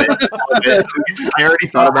 Love it. I already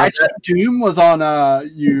thought about that. Doom was on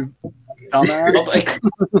you dumbass.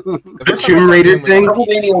 The Tomb Raider thing.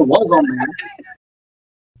 Castlevania was on there.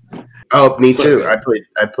 Oh, me So too. good.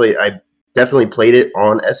 I definitely played it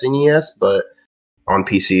on SNES, but on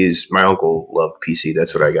PCs, my uncle loved PC.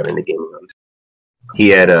 That's what I got into gaming on. He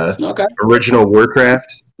had original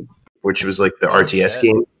Warcraft, which was like the RTS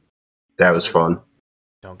game. That was fun.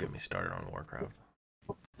 Don't get me started on Warcraft.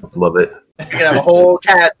 Love it. We can have a whole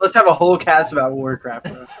cast. Let's have a whole cast about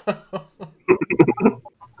Warcraft. Bro.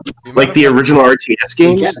 Like the original RTS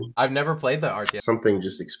games? I've never played the RTS. Something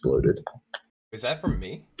just exploded. Is that from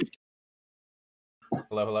me?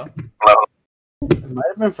 Hello? It might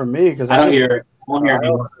have been for me because I don't hear it. I don't hear it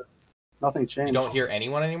anymore. Nothing changed. You don't hear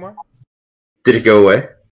anyone anymore? Did it go away?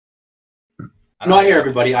 No, I hear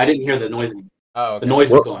everybody. I didn't hear the noise anymore. Oh, okay. The noise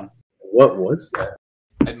is gone. What was that?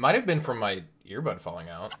 It might have been from my earbud falling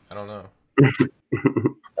out. I don't know.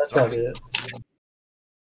 That's probably it.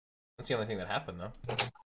 That's the only thing that happened, though.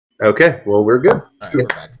 Okay, well, we're good. All right, we're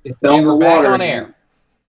back. It fell in the We're back water on again.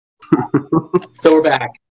 air. So we're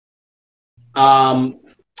back. I'm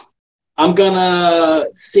gonna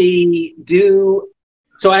so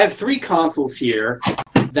I have 3 consoles here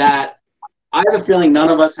that I have a feeling none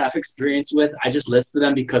of us have experience with. I just listed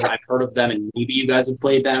them because I've heard of them and maybe you guys have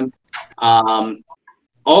played them.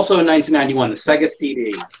 Also in 1991, the Sega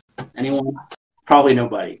CD. Anyone? Probably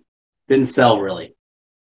nobody. Didn't sell really.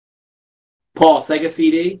 Paul, Sega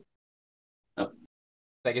CD?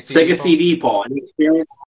 Sega CD, Paul. Any experience?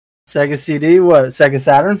 Sega CD? What? Sega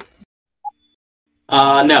Saturn?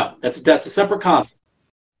 No. That's a separate console.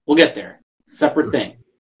 We'll get there. Separate thing.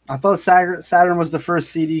 I thought Saturn was the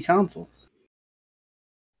first CD console.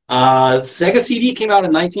 Sega CD came out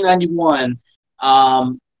in 1991,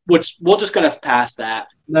 which we're just going to pass that.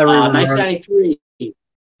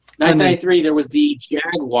 1993, there was the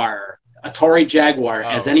Jaguar, Atari Jaguar.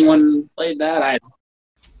 Has anyone played that? I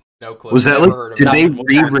no clue. Was that like? Did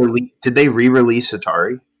they re-release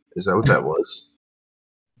Atari? Is that what that was?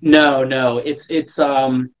 No. It's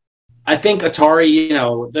I think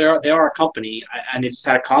Atari, they are a company, and it just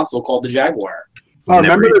had a console called the Jaguar. Oh,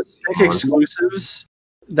 remember the Sega exclusives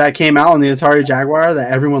that came out on the Atari Jaguar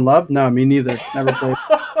that everyone loved? No, me neither. Never played.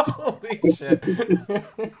 Holy shit.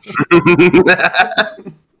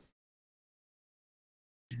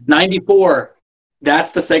 94.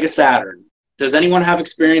 That's the Sega Saturn. Does anyone have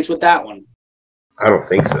experience with that one? I don't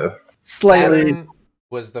think so. Slightly. Saturn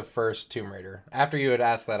was the first Tomb Raider. After you had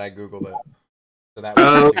asked that, I Googled it. So that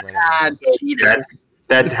was Tomb Raider.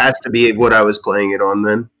 That has to be what I was playing it on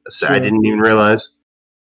then. So I didn't even realize.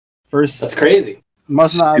 That's crazy.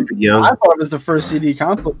 Must not. I thought it was the first CD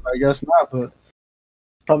console, but I guess not. But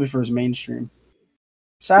probably first mainstream.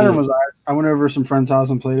 Saturn was. I went over to some friend's house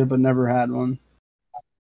and played it, but never had one.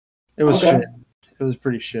 It was shit. It was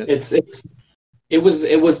pretty shit. It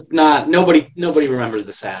was not. Nobody remembers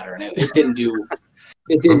the Saturn. It didn't do.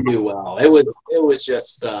 It didn't do well. It was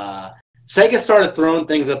just. Sega started throwing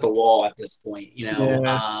things at the wall at this point.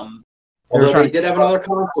 Yeah. Although they did have another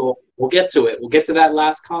console. We'll get to it. We'll get to that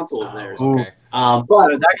last console of theirs. Okay. But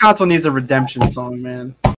that console needs a redemption song,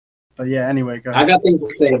 man. But yeah, anyway, go ahead. I got things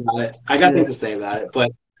to say about it.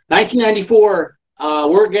 But 1994,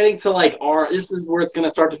 we're getting to this is where it's going to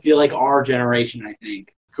start to feel like our generation, I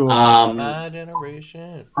think. Cool. My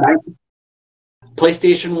generation.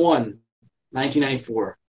 PlayStation 1,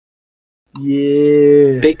 1994.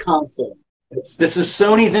 Yeah. Big console. This is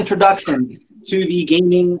Sony's introduction to the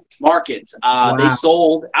gaming market. Wow. They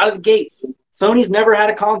sold out of the gates. Sony's never had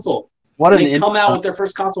a console. They come out with their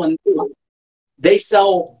first console and they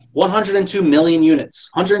sell 102 million units.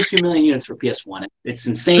 102 million units for PS1. It's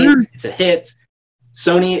insane. It's a hit.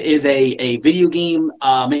 Sony is a video game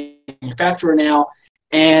manufacturer now.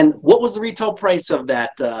 And what was the retail price of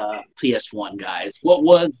that PS1, guys?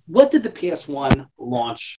 What did the PS1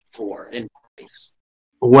 launch for in price?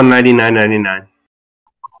 $199.99.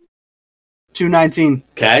 $219.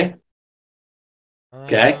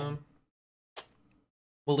 Okay.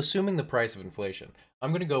 Well, assuming the price of inflation,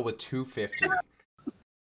 I'm gonna go with $250.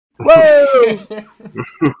 Whoa!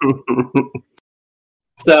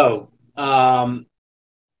 So,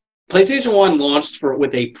 PlayStation 1 launched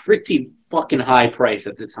with a pretty fucking high price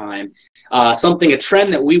at the time. A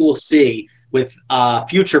trend that we will see with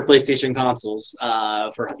future PlayStation consoles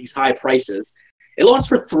for these high prices. It launched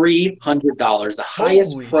for $300, the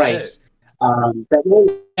highest price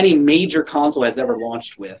that any major console has ever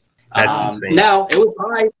launched with. That's insane. Now, it was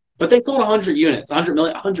high, but they sold 100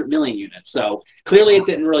 million units. So clearly it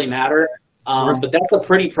didn't really matter. But that's a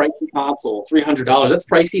pretty pricey console, $300. That's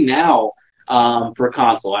pricey now for a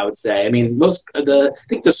console, I would say. I mean, I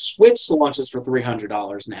think the Switch launches for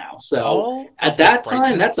 $300 now. So at that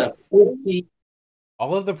time, that's a pretty...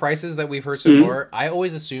 All of the prices that we've heard so far, I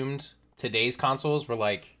always assumed today's consoles were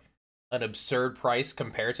like an absurd price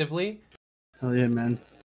comparatively. Hell yeah, man.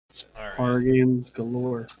 All Horror games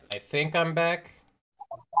galore. I think I'm back.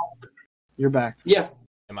 You're back. Yeah.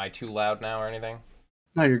 Am I too loud now or anything?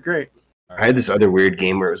 No, you're great. I had this other weird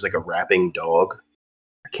game where it was like a rapping dog.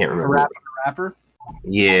 I can't remember. A rapper?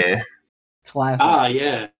 Yeah. Classic. Ah,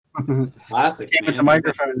 yeah. Classic. Came with the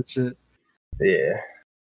microphone and shit. Yeah.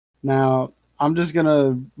 Now, I'm just going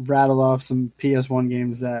to rattle off some PS1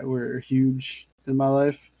 games that were huge in my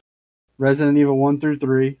life. Resident Evil 1 through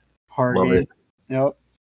 3. Hard Love game. it. Yep.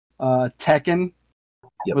 Tekken.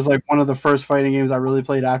 It was like one of the first fighting games I really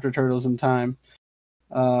played after Turtles in Time.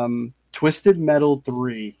 Twisted Metal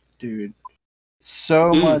 3. Dude.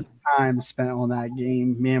 So much time spent on that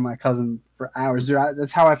game. Me and my cousin for hours. Dude,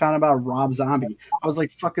 that's how I found out about Rob Zombie. I was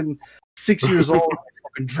like fucking 6 years old.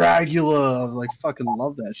 Fucking Dracula. I was like fucking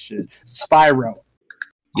love that shit. Spyro.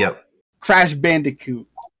 Yep. Crash Bandicoot.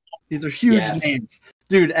 These are huge names.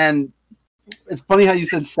 Dude, and it's funny how you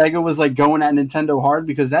said Sega was like going at Nintendo hard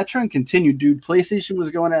because that trend continued, dude. PlayStation was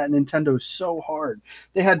going at Nintendo so hard.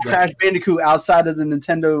 They had Crash Bandicoot outside of the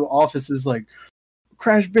Nintendo offices like,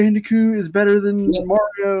 Crash Bandicoot is better than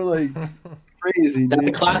Mario. Like, crazy, That's a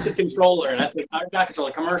dude. classic controller. That's a back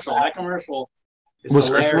controller commercial. That commercial is Was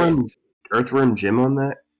hilarious. Earthworm Jim on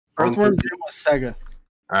that? Earthworm Jim was Sega.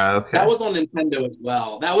 Okay. That was on Nintendo as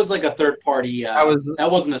well. That was like a third party. That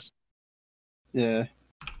wasn't a. Yeah.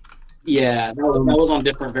 Yeah, that was on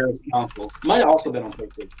different various consoles. Might have also been on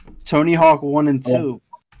PlayStation. Tony Hawk 1 and 2.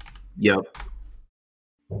 Yep.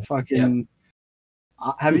 Fucking.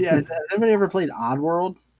 Has anybody ever played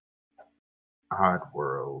Oddworld?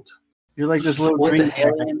 Oddworld. You're like this little What green the heck?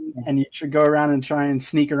 alien, and you should go around and try and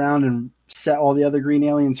sneak around and set all the other green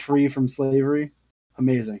aliens free from slavery.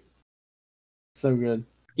 Amazing. So good.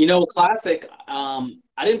 You know, classic.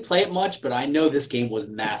 I didn't play it much, but I know this game was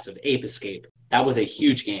massive. Ape Escape. That was a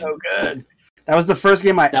huge game. So good. That was the first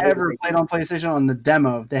game I That was ever great. played on PlayStation on the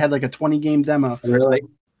demo. They had like a 20-game demo. Really?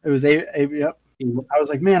 It was Yep. I was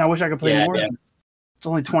like, man, I wish I could play Yeah, more yeah. of this. It's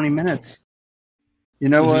only 20 minutes. You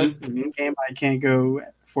know what? Mhm. Game I can't go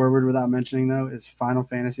forward without mentioning though is Final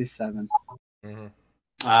Fantasy VII. Mm-hmm.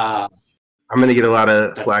 Ah, I'm gonna get a lot of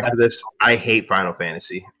That's- flack for that's- this. I hate Final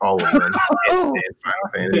Fantasy. All of them. I can't stand Final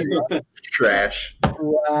Fantasy. Trash.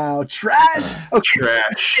 Wow, trash. Okay,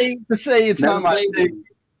 Trash. to say it's Never not my played thing.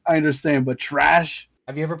 I understand, but trash.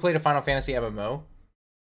 Have you ever played a Final Fantasy MMO?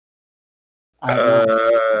 I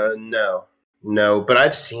don't know. No, but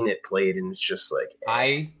I've seen it played, and it's just like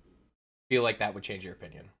I feel like that would change your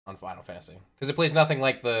opinion on Final Fantasy because it plays nothing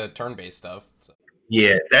like the turn-based stuff. So.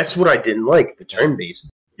 yeah, that's what I didn't like. The turn-based.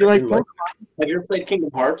 You like I didn't have you ever played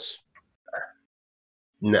Kingdom Hearts?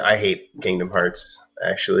 No, I hate Kingdom Hearts.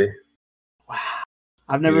 Actually, Wow.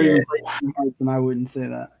 I've never Yeah. even played Kingdom Hearts, and I wouldn't say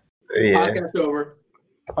that. yeah. Podcast over.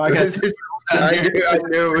 I guess I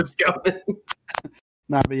knew it was coming.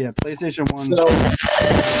 nah, but yeah, PlayStation 1. So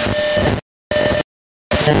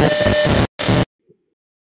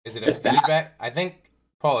Is it a It's bad. feedback? I think,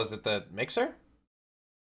 Paul, is it the mixer?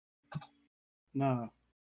 No.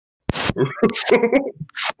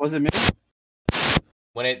 Was it me?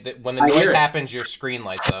 When the I noise hear it. happens, your screen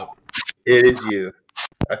lights up. It is you.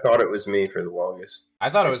 I thought it was me for the longest. I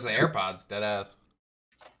thought it was the AirPods, dead ass.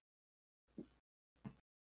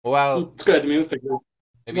 Well, it's good. We'll figure.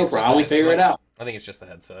 maybe No it's just problem. We the- figure it out. I think it's just the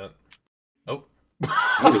headset. Oh.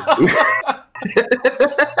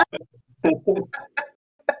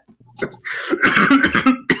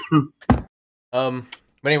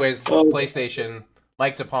 But anyways, Oh. PlayStation.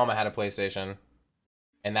 Mike DePalma had a PlayStation,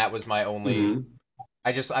 and that was my only. Mhm.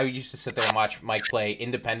 I used to sit there and watch Mike play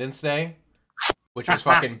Independence Day, which was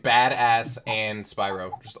fucking badass, and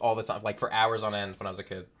Spyro, just all the time, like for hours on end when I was a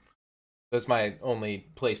kid. That's my only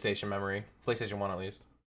PlayStation memory. PlayStation 1 at least.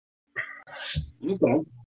 Okay. All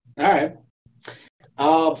right.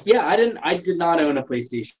 Yeah, I did not own a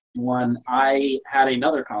PlayStation 1. I had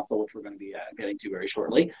another console, which we're going to be getting to very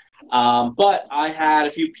shortly. But I had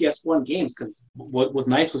a few PS1 games because what was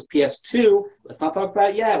nice was PS2. Let's not talk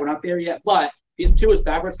about it yet. We're not there yet. But PS2 is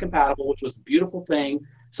backwards compatible, which was a beautiful thing.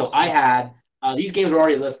 So I had these games were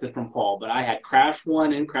already listed from Paul, but I had Crash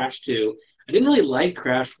 1 and Crash 2. I didn't really like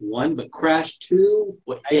Crash 1, but Crash 2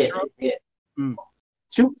 would hit. Mm.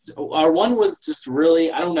 1 was just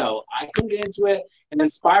really, I don't know. I couldn't get into it. And then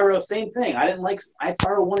Spyro, same thing. I had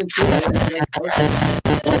Spyro 1 and 2. I didn't like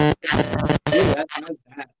Spyro. Dude, that's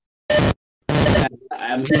bad.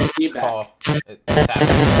 I'm getting feedback. Paul, it's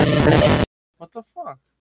happening. What the fuck?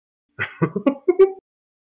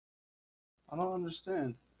 I don't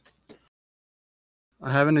understand.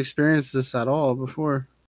 I haven't experienced this at all before.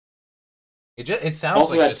 It sounds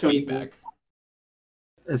Also like had just Tony- feedback.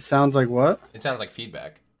 It sounds like what? It sounds like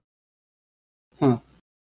feedback. That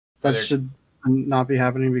Either- should not be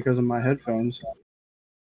happening because of my headphones.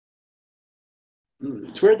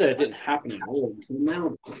 It's weird that it didn't happen at all.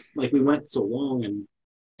 Now, like, we went so long and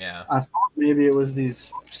Yeah. I thought maybe it was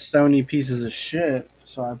these Sony pieces of shit,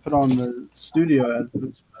 so I put on the studio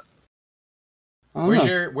headphones. I don't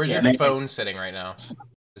know. Where's Yeah, your maybe phone it's- sitting right now?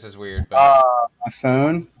 This is weird, but My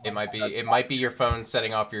phone. it might be your phone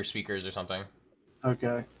setting off your speakers or something.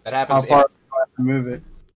 Okay. That How happens far if do I have to move it?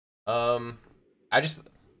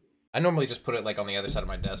 I normally just put it like on the other side of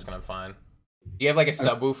my desk and I'm fine. Do you have like a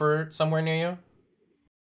subwoofer somewhere near you?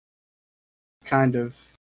 Kind of.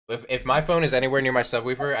 If my phone is anywhere near my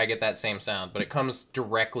subwoofer, I get that same sound, but it comes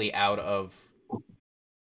directly out of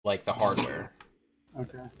like the hardware.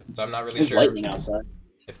 Okay. So I'm not really it's sure lightning outside.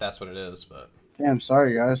 if that's what it is, but Damn,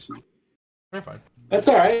 sorry guys. we're fine. That's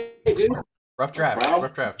all right, dude. Rough draft. Wow.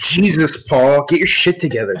 Rough draft. Jesus, Paul, get your shit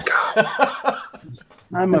together.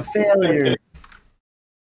 I'm a failure.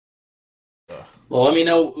 Well, let me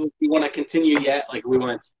know if you want to continue yet. Like, we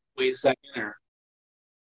want to wait a second or.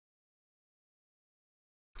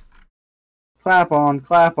 Clap on,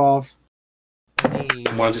 clap off.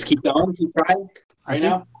 Want to just keep going? Keep trying right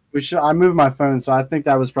now? I moved my phone, so I think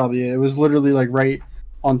that was probably it. It was literally like right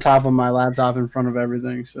on top of my laptop in front of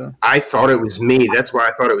everything. So I thought it was me. That's why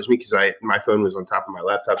I thought it was me, because my phone was on top of my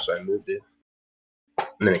laptop, so I moved it.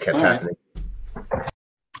 And then it kept happening.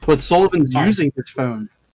 But Sullivan's using his phone.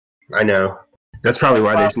 I know. That's probably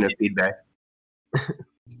why there's no feedback.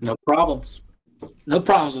 No problems. No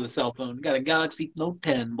problems with a cell phone. Got a Galaxy Note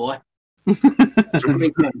 10, boy.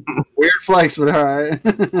 Weird flex, but all right.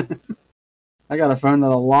 I got a phone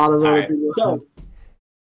that a lot of other people So,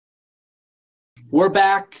 we're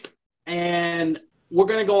back, and we're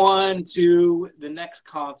going to go on to the next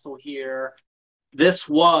console here. This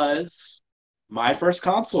was my first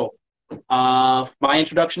console. My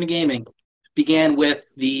introduction to gaming began with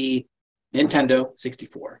the Nintendo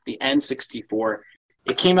 64, the N64.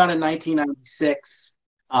 It came out in 1996.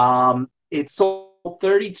 It sold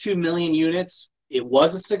 32 million units. It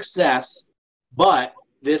was a success, but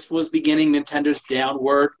this was beginning Nintendo's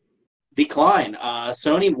downward decline.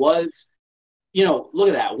 Sony was, look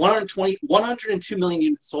at that, 102 million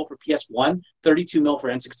units sold for PS1, 32 mil for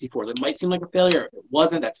N64. That might seem like a failure. It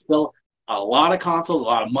wasn't. That's still a lot of consoles, a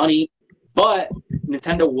lot of money, but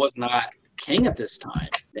Nintendo was not king at this time.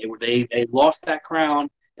 They lost that crown,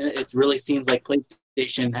 and it really seems like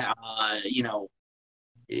PlayStation,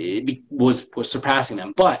 was surpassing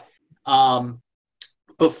them. But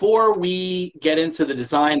before we get into the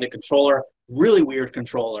design, the controller, really weird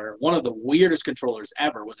controller, one of the weirdest controllers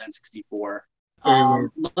ever was N64.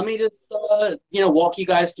 Let me just walk you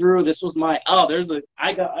guys through. This was my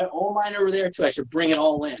I got all mine over there too. I should bring it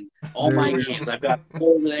all in, all my games. I've got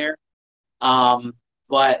over there.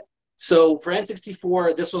 But so for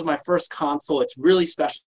N64, this was my first console. It's really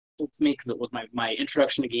special to me because it was my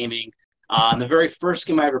introduction to gaming. The very first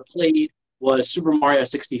game I ever played was Super Mario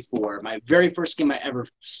 64. My very first game I ever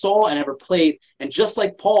saw and ever played. And just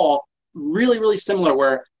like Paul, really, really similar,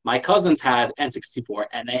 where my cousins had N64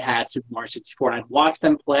 and they had Super Mario 64. And I'd watch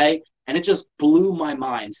them play, and it just blew my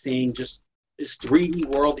mind seeing just this 3D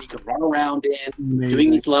world that you could run around in, doing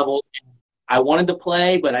these levels. And I wanted to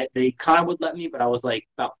play, but they kind of would let me. But I was like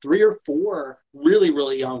about 3 or 4, really,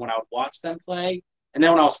 really young when I would watch them play. And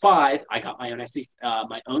then when I was 5, I got my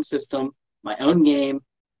own system, my own game,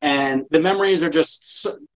 and the memories are just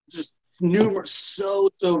numerous, so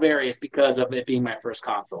various because of it being my first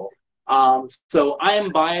console. So I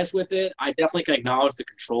am biased with it. I definitely can acknowledge the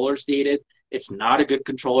controller's dated. It's not a good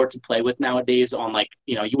controller to play with nowadays.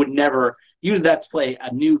 You would never use that to play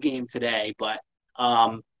a new game today. But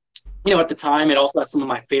at the time, it also has some of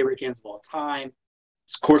my favorite games of all time.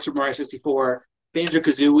 Of course, Super Mario 64,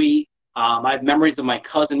 Banjo-Kazooie. I have memories of my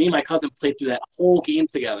cousin. Me and my cousin played through that whole game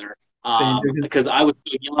together because I was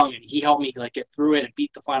so young, and he helped me get through it and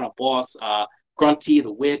beat the final boss, Grunty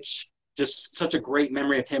the Witch. Just such a great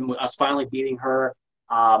memory of us finally beating her.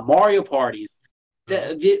 Mario parties.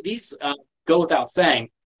 These go without saying.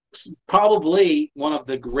 Probably one of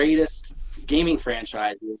the greatest gaming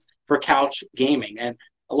franchises for couch gaming. And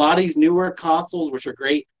a lot of these newer consoles, which are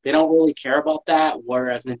great, they don't really care about that,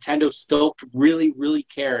 whereas Nintendo still really, really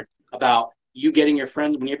cared about you getting your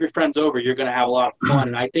friends. When you have your friends over, you're going to have a lot of fun.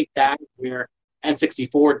 And I think that where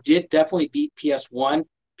N64 did definitely beat PS1.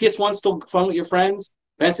 PS1 still fun with your friends.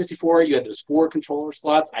 N64, you had those 4 controller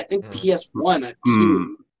slots. I think PS1 had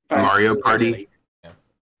 2. Mario Party.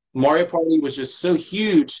 Mario Party was just so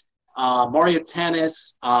huge. Mario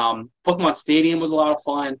Tennis, Pokemon Stadium was a lot of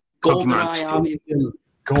fun. GoldenEye, obviously.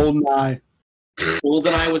 GoldenEye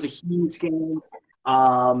was a huge game.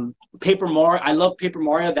 Paper Mario. I love Paper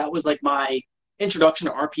Mario. That was like my introduction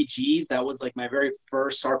to RPGs. That was like my very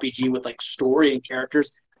first RPG with like story and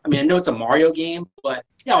characters. I mean, I know it's a Mario game, but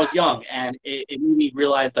I was young, and it made me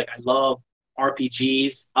realize like I love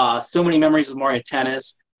RPGs. So many memories with Mario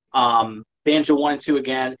Tennis, Banjo 1 and 2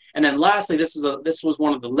 again, and then lastly, this was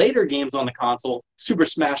one of the later games on the console, Super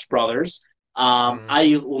Smash Brothers.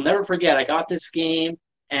 I will never forget. I got this game,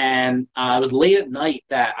 and it was late at night.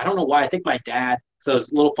 That I don't know why. I think my dad. So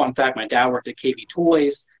it's a little fun fact. My dad worked at KB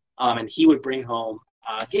Toys, and he would bring home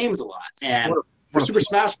games a lot. And for Super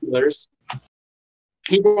Smash Brothers,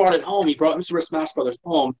 he brought it home. He brought Super Smash Brothers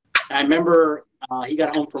home. And I remember he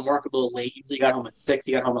got home from work a little late. Usually he got home at 6.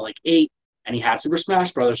 He got home at like 8. And he had Super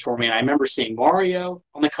Smash Brothers for me. And I remember seeing Mario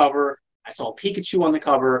on the cover. I saw Pikachu on the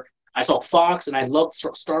cover. I saw Fox, and I loved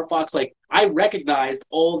Star Fox. Like, I recognized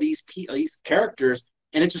all these characters,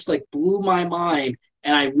 and it just like blew my mind.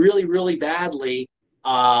 And I really, really badly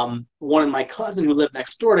wanted my cousin who lived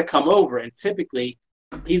next door to come over. And typically,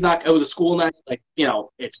 he's not. It was a school night. Like,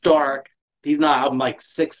 it's dark. He's not. I'm like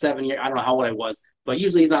 6, 7 years. I don't know how old I was, but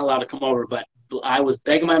usually he's not allowed to come over. But was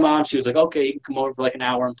begging my mom. She was like, "Okay, you can come over for like an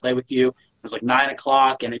hour and play with you." It was like 9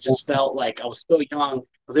 o'clock, and it just felt like I was so young. I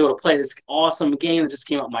was able to play this awesome game that just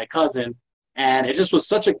came out with my cousin, and it just was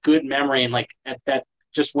such a good memory. And like that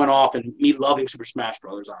just went off, and me loving Super Smash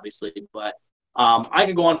Brothers, obviously. But I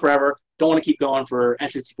could go on forever. Don't want to keep going for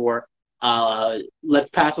N64.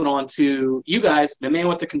 Let's pass it on to you guys, the man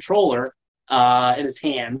with the controller in his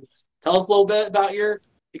hands. Tell us a little bit about your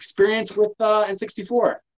experience with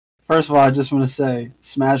N64. First of all, I just want to say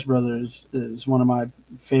Smash Brothers is one of my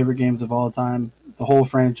favorite games of all time. The whole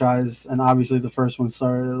franchise, and obviously the first one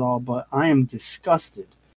started it all, but I am disgusted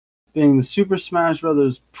being the Super Smash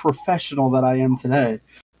Brothers professional that I am today,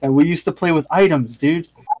 that we used to play with items, dude.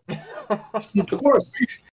 Of course.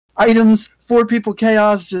 Items, 4 people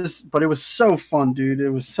chaos, but it was so fun, dude. It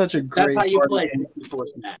was such a great That's how you party play game.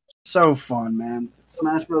 Smash. So fun, man.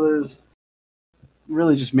 Smash Brothers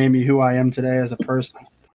really just made me who I am today as a person.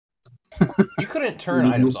 You couldn't turn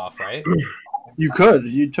items off, right? You could.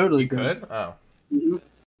 You totally You could? Oh. Mm-hmm.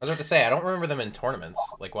 I was about to say, I don't remember them in tournaments,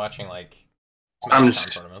 like watching like I'm Smash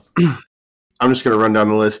just- tournaments. I'm just gonna run down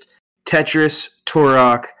the list: Tetris,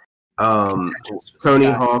 Turok, Tony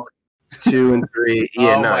Hawk, 2 and 3.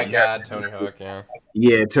 Yeah, oh no, my yeah, god, Tony Hawk, yeah.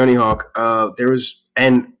 yeah, Tony Hawk. There was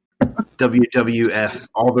and WWF,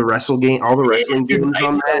 all the wrestling games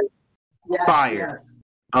on that. Yes, Fire. yes.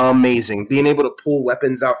 Amazing. Being able to pull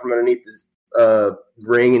weapons out from underneath this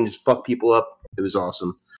ring and just fuck people up. It was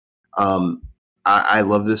awesome. I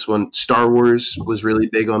love this one. Star Wars was really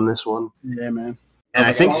big on this one. Yeah, man. And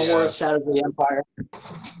I think Star Wars, Shadows of the Empire.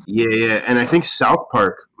 yeah, and I think South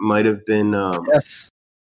Park might have been Yes.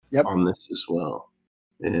 Yep. on this as well.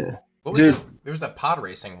 Yeah. What was it? There was a pod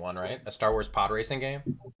racing one, right? A Star Wars pod racing game?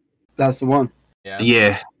 That's the one. Yeah.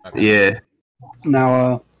 Yeah. Okay. Yeah.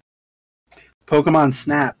 Now, Pokemon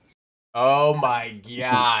Snap. Oh my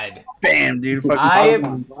god. Bam, dude. Fucking I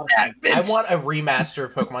Pokemon Snap, bitch. I want a remaster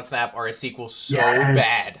of Pokemon Snap or a sequel so Yes.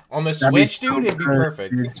 bad. On the That'd be Switch, dude, so it'd be good,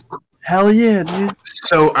 perfect. dude. Hell yeah, dude.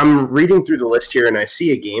 So I'm reading through the list here, and I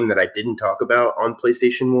see a game that I didn't talk about on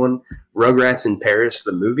PlayStation 1, Rugrats in Paris,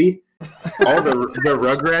 the movie. All the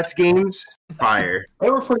Rugrats games, fire. They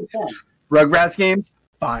were pretty fun. Rugrats games,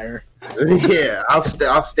 fire. Yeah, I'll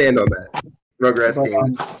stand on that. Rugrats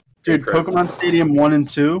games. Dude, Incredible. Pokemon Stadium 1 and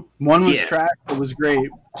 2. 1 was Yeah. trash. It was great.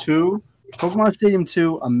 2, Pokemon Stadium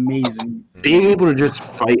 2, amazing. Being able to just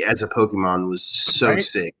fight as a Pokemon was so Right?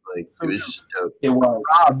 sick. Like, it was just dope. It was.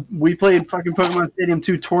 Rob, we played fucking Pokemon Stadium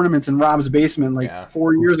 2 tournaments in Rob's basement like Yeah.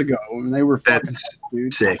 4 years ago, and they were fucking That's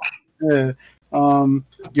dude. sick. Yeah.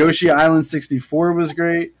 Yoshi Island 64 was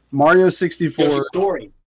great. Mario 64. Yoshi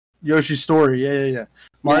Story. Yoshi's Story. Yeah.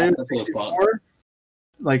 Mario Yeah, that's what it's 64,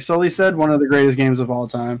 like Sully said, one of the greatest games of all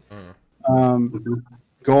time.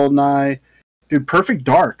 GoldenEye. Dude, Perfect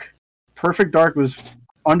Dark. Perfect Dark was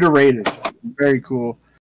underrated. Very cool.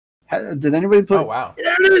 Did anybody play? Oh wow.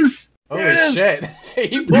 There it is! Holy There it is! shit.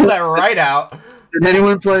 He pulled that right out. Did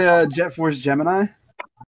anyone play Jet Force Gemini?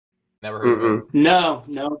 Never heard of it. No.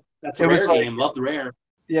 That's a It was rare like- game. Love the rare.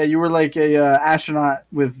 Yeah, you were like a astronaut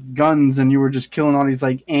with guns, and you were just killing all these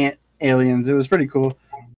like ant aliens. It was pretty cool.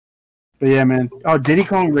 But yeah, man. Oh, Diddy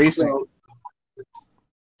Kong Racing.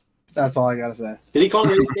 That's all I gotta say. Diddy Kong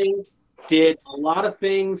Racing did a lot of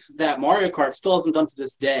things that Mario Kart still hasn't done to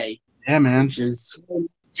this day, Yeah, man. which is a great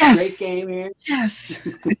Yes. game here. Yes.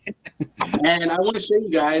 And I want to show you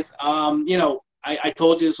guys, I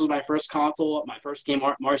told you this was my first console, my first game,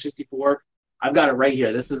 Mario 64. I've got it right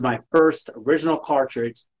here. This is my first original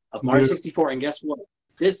cartridge of Mario 64. And guess what?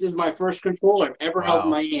 This is my first controller I've ever held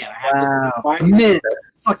in my hand. I have this Wow. for 5 Mint.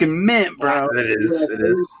 Fucking mint, bro. It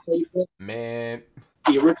is. Man,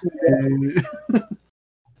 The original.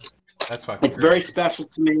 that's fucking It's great. very special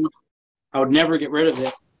to me. I would never get rid of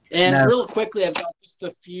it. And Never. real quickly, I've got just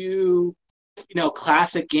a few,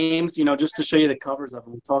 classic games, just to show you the covers of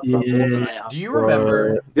them. We talked about Yeah. GoldenEye. Do you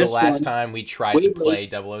remember the This last one- time we tried to Wait, play wait.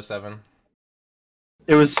 007?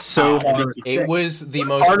 It was so hard. It was the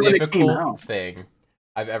most hard when it came difficult out. thing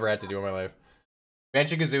I've ever had to do in my life.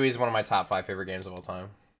 Banjo-Kazooie is one of my top 5 favorite games of all time.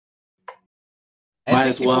 Mine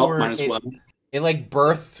as well. N64, Mine as well. It like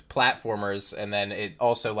birthed platformers, and then it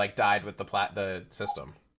also like died with the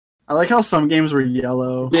system. I like how some games were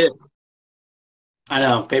yellow. Yeah. I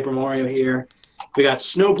know. Paper Mario here. We got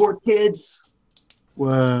Snowboard Kids.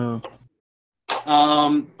 Whoa.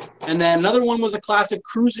 And then another one was a classic,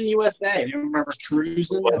 Cruising USA. You remember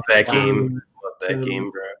Cruising? Love that That's- game. Love that game,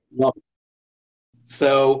 bro. Love it.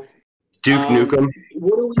 So, Duke Nukem.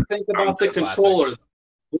 what do we think about the Classic. controller?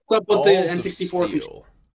 What's up with the Balls of N64 controller? Steel.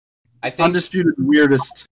 I think Undisputed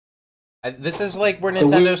weirdest. This is like where The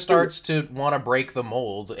Nintendo Wii- starts to want to break the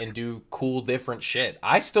mold and do cool, different shit.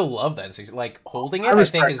 I still love that. Like holding it, I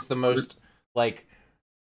think is the most like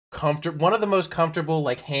one of the most comfortable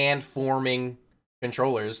like hand forming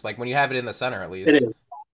controllers. Like when you have it in the center, at least. It is.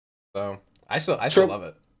 So I still love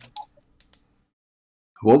it.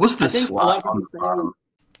 What was the I think a lot slot of on the people bottom?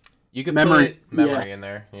 You could Memory. put memory in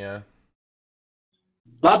there. Yeah.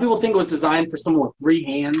 A lot of people think it was designed for someone with 3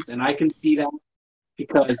 hands, and I can see that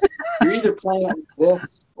because you're either playing it like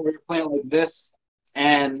this or you're playing it like this.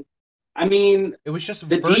 And I mean, It was just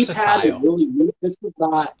the versatile. D-pad was really weird. This was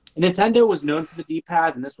not. Nintendo was known for the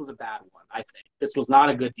D-pads, and this was a bad one. I think this was not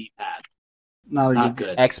a good D-pad. Not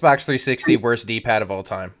good. Xbox 360 worst D-pad of all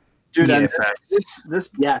time. Dude, Yeah, and facts. this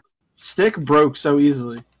Yes, stick broke so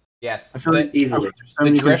easily. Yes. I feel like easily. so The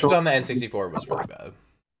many drift controls. on the N64 was pretty bad.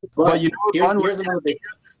 But you know what button here's was another big.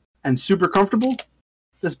 and super comfortable?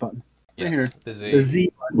 This button. Yes. Right here. The Z. The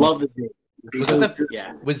Z button. Love the Z. Was it the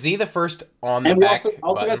Yeah. Was Z the first on the And we back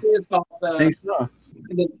also got to button? say this about I think so.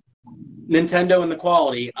 the Nintendo and the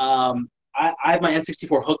quality. I have my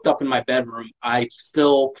N64 hooked up in my bedroom. I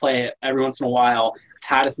still play it every once in a while. I've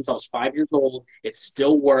had it since I was 5 years old. It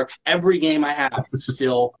still works. Every game I have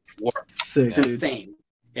still works. Sick, It's dude. insane.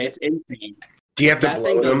 It's insane. Do you have to That blow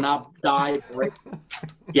thing does them? not die. Break.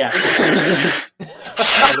 Yeah.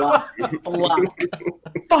 a lot.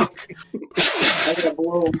 Fuck. I gotta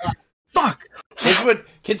blow them up. Fuck.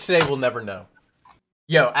 Kids today will never know.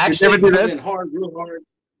 Yo, never actually, do that? Been hard, real hard.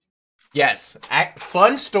 yes.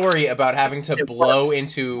 Fun story about having to It blow works.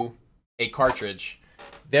 into a cartridge.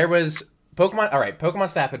 There was Pokemon. All right, Pokemon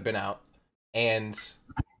Snap had been out, and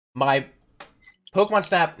my Pokemon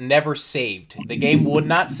Snap never saved. The game would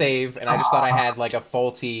not save, and I just thought I had like a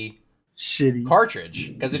faulty Shitty. cartridge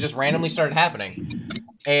because it just randomly started happening.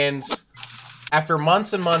 And after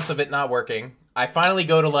months and months of it not working, I finally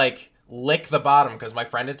go to like lick the bottom because my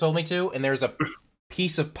friend had told me to, and there's a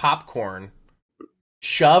piece of popcorn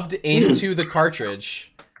shoved into the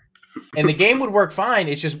cartridge, and the game would work fine.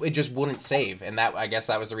 It just wouldn't save, and I guess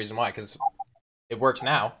that was the reason why, because it works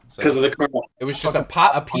now. So Because of the kernel. it was just a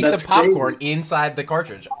piece That's of popcorn inside the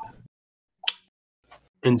cartridge.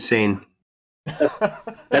 Insane.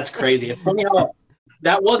 That's crazy. It's funny how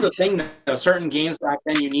that was a thing. Though. Certain games back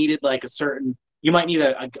then, you needed like you might need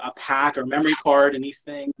a pack or memory card and these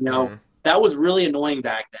things. You know, that was really annoying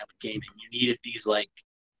back then with gaming. You needed these like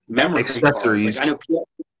memory Accessories. cards. Like, I know people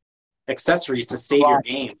accessories to save your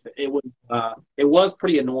games. It was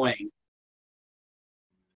pretty annoying.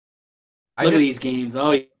 Look at these games.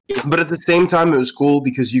 Oh, yeah. But at the same time, it was cool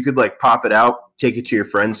because you could like pop it out, take it to your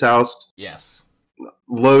friend's house, Yes.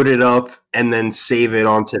 load it up, and then save it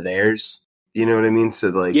onto theirs. You know what I mean? So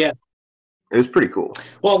like, Yeah. it was pretty cool.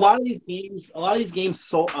 Well, a lot of these games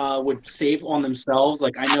would save on themselves.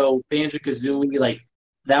 Like I know Banjo-Kazooie, like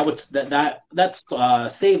that's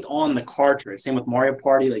saved on the cartridge. Same with Mario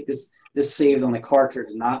Party. Like this saved on the cartridge,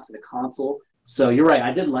 not to the console. So you're right.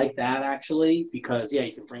 I did like that actually because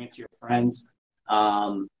you can bring it to your friends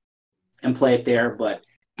and play it there. But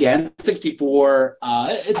yeah, N64.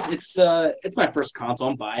 It's my first console.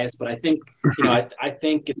 I'm biased, but I think I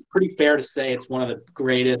think it's pretty fair to say it's one of the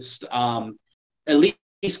greatest, at least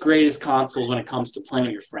greatest consoles when it comes to playing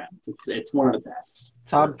with your friends. It's one of the best.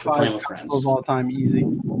 Top for playing 5 with friends. consoles of all time, easy.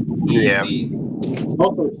 Yeah. Easy.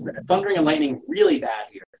 Also, it's Thundering and Lightning really bad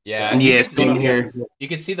here. Yeah. So, Yeah, same here. You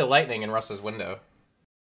could see the lightning in Russ's window.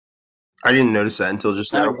 I didn't notice that until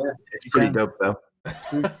just now. Oh, yeah. It's pretty dope though.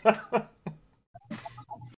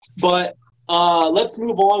 But let's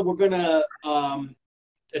move on. We're gonna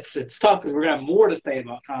it's tough because we're gonna have more to say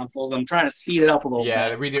about consoles. I'm trying to speed it up a little Yeah,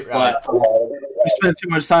 bit. we did. But We spent too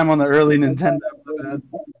much time on the early Nintendo.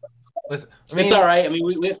 Listen, it's all right. I mean,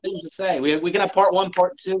 we have things to say. We can have part 1,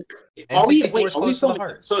 part 2. Are we N64 is close to the filming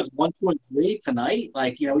heart. episodes 1, 2, and 3 tonight?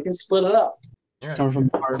 Like we can split it up. You're right. Coming from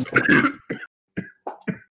the heart.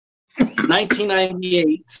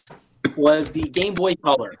 1998 was the Game Boy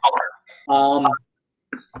Color. Well,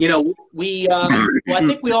 I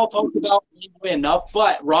think we all talked about Game Boy enough,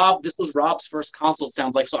 but Rob, this was Rob's first console, it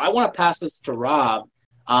sounds like. So I want to pass this to Rob.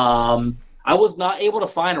 I was not able to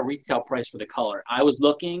find a retail price for the Color. I was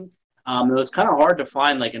looking. It was kind of hard to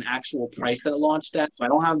find like an actual price that it launched at, so I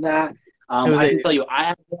don't have that. I can tell you I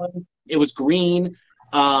had one. It was green,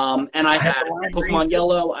 and I had Pokemon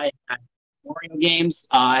Yellow. I had Mario games.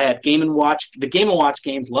 I had Game & Watch. The Game & Watch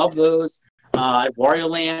games, love those. I had Wario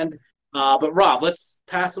Land. But Rob, let's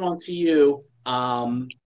pass it on to you.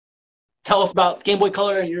 Tell us about Game Boy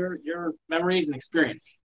Color and your memories and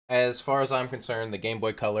experience. As far as I'm concerned, the Game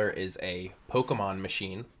Boy Color is a Pokemon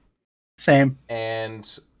machine, Same.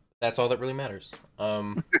 and that's all that really matters.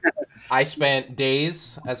 I spent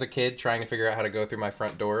days as a kid trying to figure out how to go through my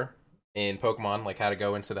front door in Pokemon, like how to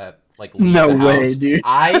go into that, like leave No the way, house. dude.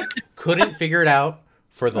 I couldn't figure it out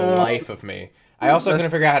for the life of me. I also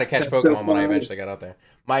couldn't figure out how to catch that's so Pokemon when I funny. eventually got out there.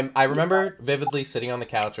 I remember vividly sitting on the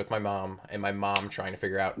couch with my mom and my mom trying to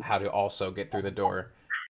figure out how to also get through the door,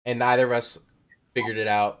 and neither of us figured it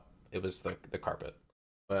out. It was the carpet,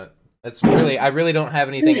 but I really don't have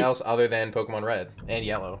anything else other than Pokemon Red and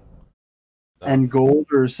Yellow. So. And gold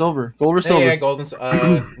or silver? Gold or silver? Yeah, gold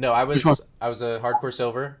and no, I was a hardcore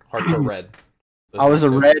silver, hardcore red. I was a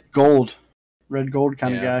red gold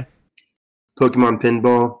kind of guy. Pokemon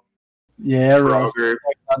Pinball. Yeah, Russ. Frogger. I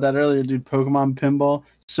talked about that earlier, dude. Pokemon Pinball,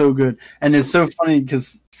 so good. And it's so funny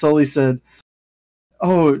because Sully said,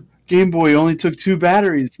 "Oh, Game Boy only took 2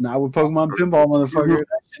 batteries. Not with Pokemon Pinball, motherfucker.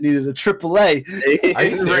 I needed a AAA." Are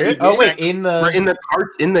you serious? Oh wait, in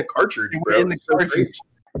the cartridge, bro. In the cartridge.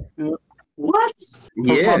 What?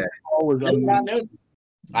 Yeah. Pinball was I did not know.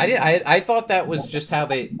 I thought that was just how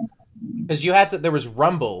they, because you had to. There was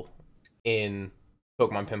rumble in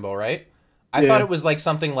Pokemon Pinball, right? I thought it was like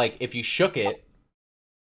something like if you shook it,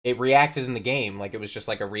 it reacted in the game. Like it was just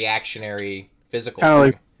like a reactionary physical. Kind of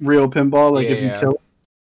like real pinball. Like if you kill it.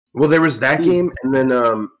 Well, there was that game, and then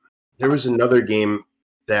there was another game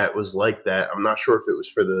that was like that. I'm not sure if it was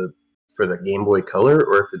for the Game Boy Color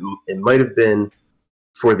or if it might have been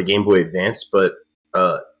for the Game Boy Advance, but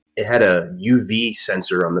it had a UV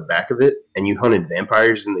sensor on the back of it, and you hunted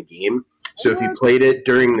vampires in the game. So if you played it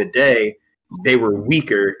during the day, they were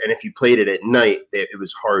weaker, and if you played it at night, it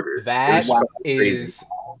was harder. That is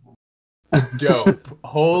dope.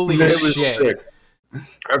 Holy shit. Sick.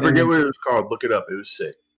 I forget what it was called. Look it up. It was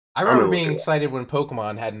sick. I remember being excited when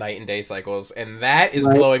Pokemon had night and day cycles, and that is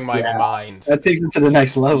blowing my mind. That takes it to the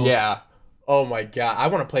next level. Yeah. Oh my god. I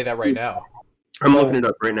want to play that right now. I'm looking it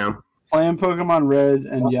up right now. Playing Pokemon Red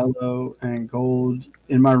and Yellow and Gold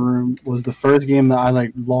in my room was the first game that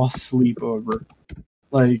I lost sleep over.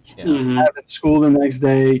 Having school the next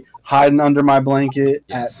day, hiding under my blanket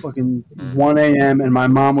at fucking 1 a.m. and my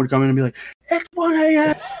mom would come in and be like, "It's 1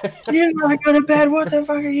 a.m. You gotta go to bed. What the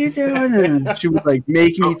fuck are you doing?" And she would make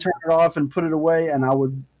me turn it off and put it away. And I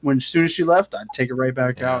would, as soon as she left, I'd take it right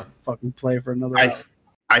back out, fucking play for another hour.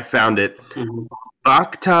 I found it.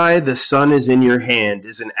 Boktai, The Sun Is in Your Hand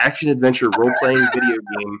is an action-adventure role-playing video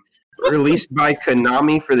game released by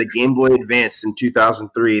Konami for the Game Boy Advance in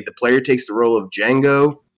 2003. The player takes the role of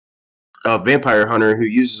Django, a vampire hunter who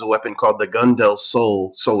uses a weapon called the Gun del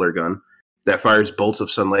Sol solar gun that fires bolts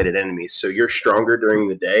of sunlight at enemies. So you're stronger during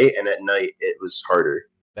the day, and at night it was harder.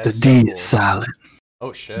 The D is silent.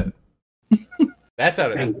 Oh, shit. That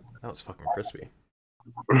was fucking crispy.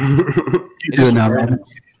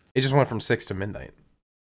 It just went from 6 to midnight.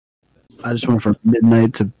 I just went from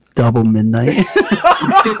midnight to double midnight.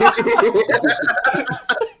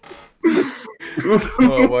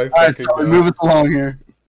 All right, so we move it along here.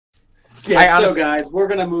 Yeah, so guys, we're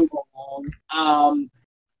gonna move along.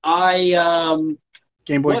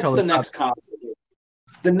 Game Boy what's Color. The next console?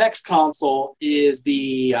 The next console is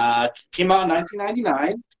the came out in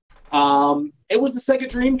 1999. It was the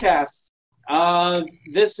Sega Dreamcast.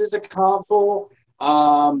 This is a console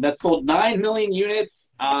that sold 9 million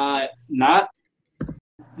units. Not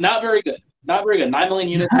very good. Not very good. 9 million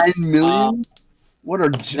units. 9 million? What are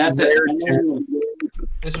that's it.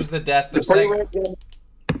 This was the death of Sega.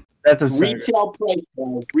 Retail price,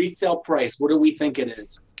 guys. Retail price. What do we think it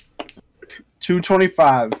is?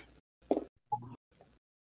 $225.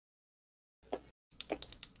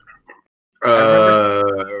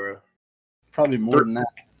 Probably more than that.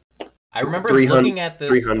 I remember looking at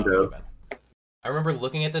this. I remember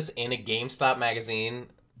looking at this in a GameStop magazine,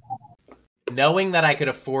 knowing that I could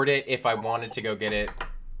afford it if I wanted to go get it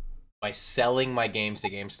by selling my games to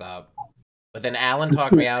GameStop. But then Alan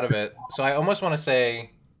talked me out of it, so I almost want to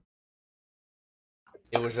say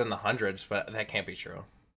it was in the hundreds, but that can't be true.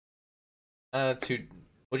 What'd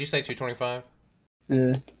you say? 225?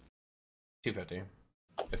 Yeah. 250.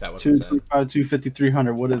 If that wasn't said. 225, 250,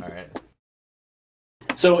 300. What is it? All right.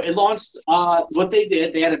 So it launched. What they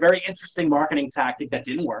did, they had a very interesting marketing tactic that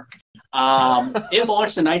didn't work. It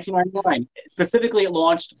launched in 1999. Specifically, it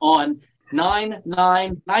launched on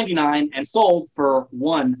 $9.99 and sold for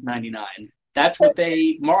 $1.99. That's what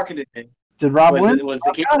they marketed it. Did Rob win? It was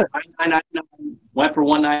 $9.99, went for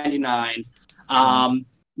 $1.99.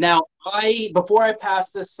 Now, before I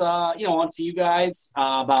pass this, on to you guys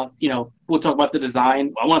about, we'll talk about the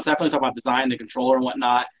design. I want to definitely talk about design, the controller, and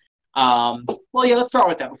whatnot. Let's start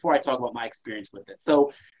with that before I talk about my experience with it.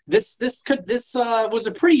 So this was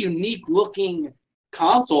a pretty unique looking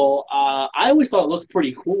console. I always thought it looked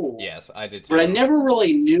pretty cool. Yes, I did too. But I never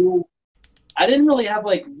really knew I didn't really have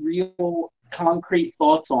like real concrete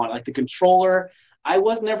thoughts on it. Like the controller, I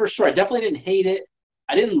was never sure. I definitely didn't hate it.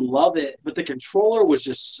 I didn't love it, but the controller was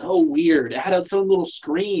just so weird. It had its own little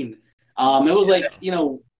screen. It was like,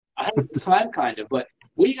 I had the time kind of, but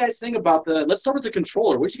what do you guys think about let's start with the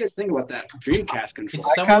controller. What do you guys think about that Dreamcast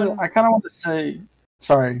controller? I kind of want to say,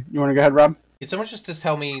 sorry, you want to go ahead, Rob? Can someone just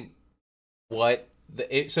tell me what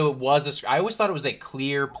so it was I always thought it was a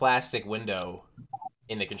clear plastic window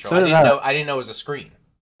in the controller. I didn't know it was a screen.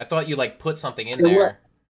 I thought you like put something in there.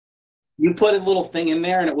 You put a little thing in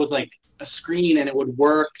there and it was like a screen and it would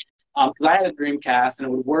work. Because I had a Dreamcast and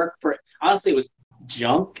it would work for, honestly, it was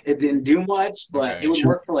junk. It didn't do much, but it would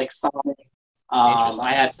work for like Sonic.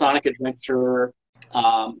 I had Sonic Adventure,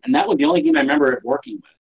 and that was the only game I remember it working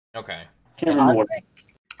with. Okay. Can't remember what.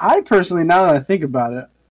 I personally, now that I think about it,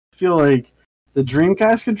 feel like the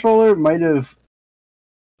Dreamcast controller might have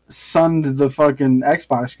sunned the fucking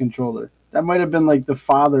Xbox controller. That might have been like the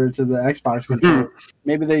father to the Xbox controller.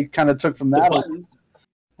 Maybe they kind of took from that.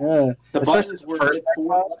 Yeah. The buttons were first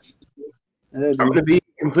Xbox. I'm going to be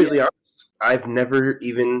completely honest. I've never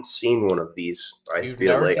even seen one of these. I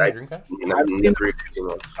feel like I've never seen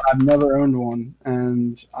one. I've never owned one,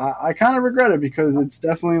 and I kind of regret it because it's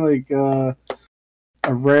definitely like a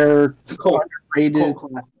rare, underrated,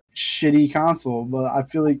 shitty console. But I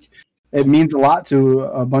feel like it means a lot to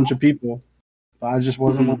a bunch of people. But I just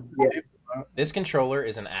wasn't one. This controller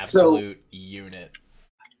is an absolute unit.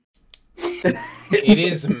 It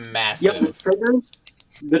is massive. Yeah, the triggers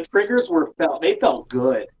felt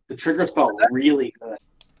good. The triggers felt really good.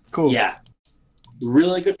 Cool. Yeah.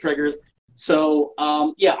 Really good triggers. So,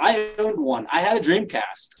 I owned one. I had a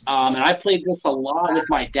Dreamcast, and I played this a lot with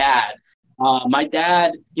my dad. My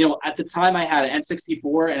dad, at the time I had an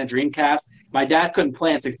N64 and a Dreamcast. My dad couldn't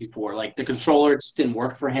play N64. Like, the controller just didn't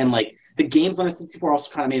work for him. Like, the games on N64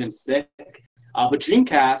 also kind of made him sick. But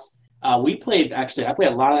Dreamcast, I played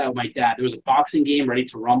a lot of that with my dad. There was a boxing game, Ready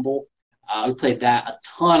to Rumble. We played that a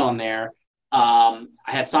ton on there. I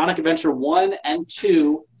had Sonic Adventure 1 and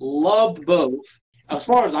 2, loved both. As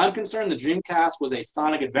far as I'm concerned, the Dreamcast was a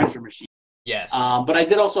Sonic Adventure machine. Yes. But I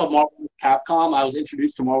did also have Marvel vs. Capcom. I was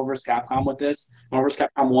introduced to Marvel vs. Capcom with this. Marvel vs.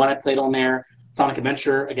 Capcom 1 I played on there. Sonic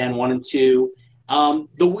Adventure, again, 1 and 2.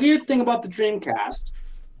 The weird thing about the Dreamcast,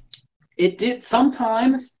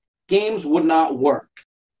 sometimes games would not work.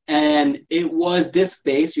 And it was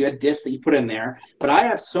disc-based. You had discs that you put in there. But I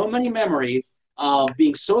have so many memories of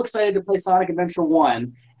being so excited to play Sonic Adventure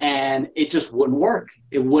 1, and it just wouldn't work.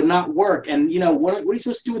 It would not work. And, what are you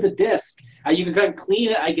supposed to do with a disc? You can kind of clean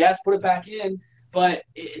it, I guess, put it back in, but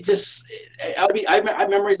I have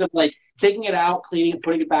memories of, like, taking it out, cleaning it,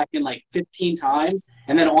 putting it back in, like, 15 times,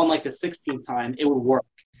 and then on, like, the 16th time, it would work.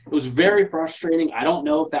 It was very frustrating. I don't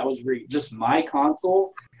know if that was just my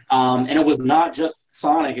console, and it was not just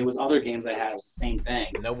Sonic. It was other games I had. It was the same thing.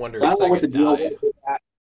 No wonder so I don't know what the deal was with that.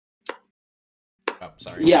 Oh,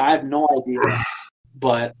 sorry. Yeah, I have no idea.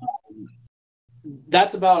 But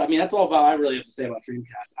that's all I really have to say about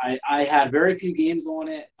Dreamcast. I had very few games on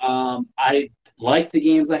it. I liked the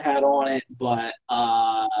games I had on it, but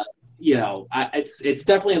it's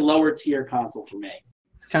definitely a lower tier console for me.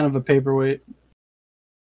 It's kind of a paperweight.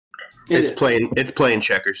 It's playing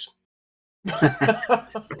checkers.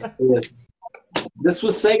 This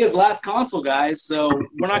was Sega's last console, guys, so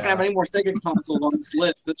we're not going to have any more Sega consoles on this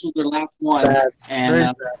list. This was their last one. Sad.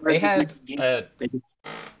 And they had a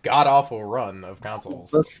god-awful run of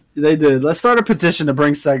consoles. They did. Let's start a petition to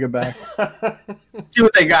bring Sega back. See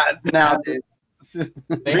what they got nowadays.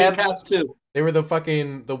 They had Dreamcast too. They were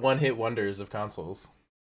the one-hit wonders of consoles.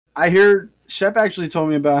 I hear Shep actually told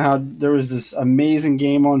me about how there was this amazing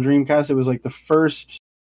game on Dreamcast. It was like the first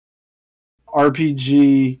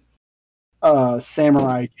RPG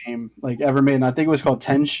samurai game like ever made, and I think it was called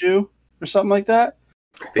Tenshu or something like that.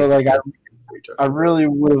 So like I really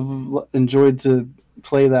would have enjoyed to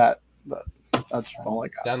play that, but that's all I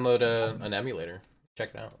got. Download an emulator. Check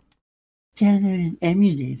it out. Download an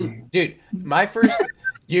emulator. Dude,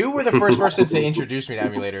 you were the first person to introduce me to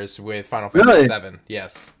emulators with Final Fantasy VII.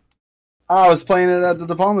 Yes. I was playing it at the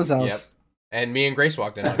De Palma's house. Yep. And me and Grace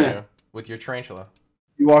walked in on you with your tarantula.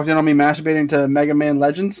 You walked in on me masturbating to Mega Man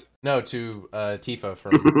Legends? No, to Tifa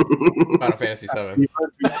from Final Fantasy VII.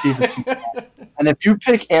 And if you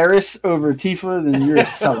pick Eris over Tifa, then you're a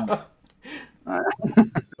son.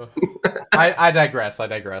 I digress.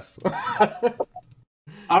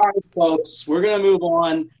 All right, folks, we're going to move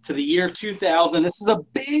on to the year 2000. This is a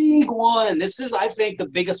big one. This is, I think, the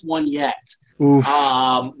biggest one yet. We're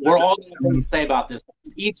all going to have to say about this,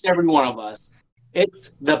 each and every one of us.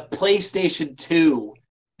 It's the PlayStation 2.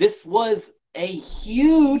 This was a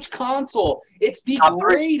huge console. It's the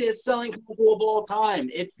greatest selling console of all time.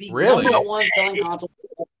 It's the Really? number one selling console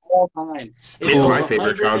of all time. It's my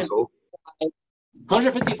favorite console.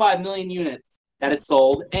 155 million units that it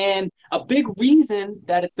sold, and a big reason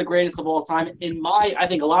that it's the greatest of all time, I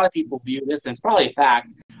think a lot of people view this, and it's probably a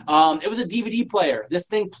fact. It was a DVD player. This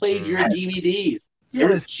thing played your DVDs. It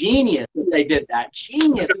was genius that they did that.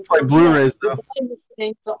 Genius. It's like Blu-rays, though. This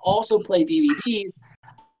thing to also play DVDs,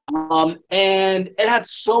 and it had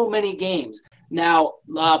so many games. Now,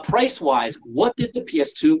 price-wise, what did the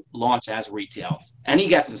PS2 launch as retail? Any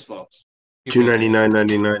guesses, folks?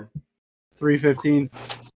 $299.99. $315.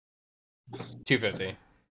 $250.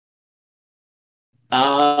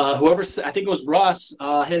 Whoever, I think it was Russ,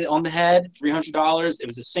 hit it on the head. $300. It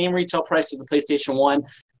was the same retail price as the PlayStation 1.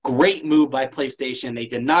 Great move by PlayStation. They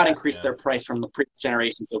did not increase their price from the previous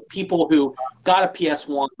generation. So people who got a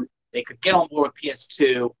PS1, they could get on board with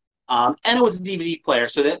PS2. And it was a DVD player,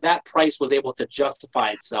 so that price was able to justify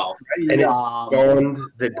itself. And it spawned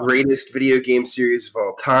the greatest video game series of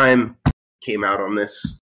all time. Came out on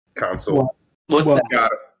this console. What's that?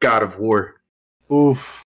 God of War.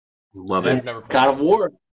 Oof. Love it. God of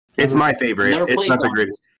War. It's my favorite. It's not the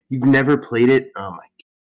greatest. You've never played it? Oh, my.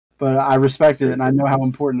 But I respect it, and I know how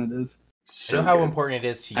important it is. I know how important it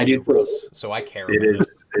is to you, Russ, so I care about it.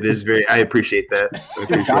 It is very... I appreciate that.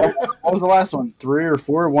 What was the last one? 3 or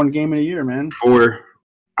 4? One game in a year, man. 4.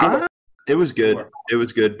 It was good. 4. It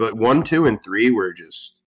was good. But 1, 2, and 3 were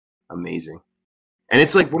just amazing. And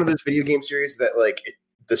it's like one of those video game series that, like,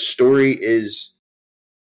 the story is,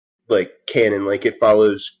 like, canon. Like, it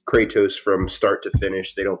follows Kratos from start to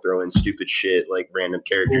finish. They don't throw in stupid shit, like random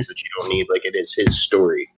characters that you don't need. Like, it is his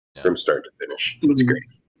story from start to finish. It's great.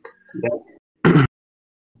 Yeah.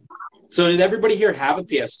 So did everybody here have a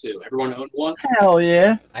PS2? Everyone owned one? Hell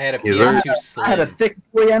yeah! I had a PS2 Slim. I had a thick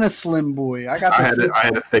boy and a slim boy. I had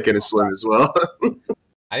a thick and a slim as well.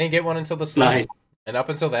 I didn't get one until the Slim, nice. And up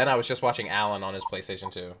until then, I was just watching Alan on his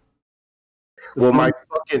PlayStation 2. Well, my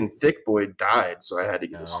fucking thick boy died, so I had to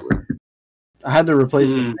get a Slim. I had to replace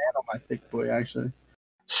the fan on my thick boy, actually.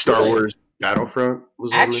 Star Wars Battlefront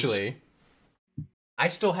was actually. I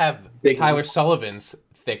still have Tyler Sullivan's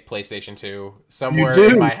thick PlayStation 2 somewhere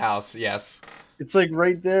in my house. Yes, it's like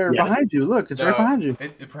right there behind you. Look, it's right behind you.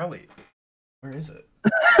 It probably. Where is it?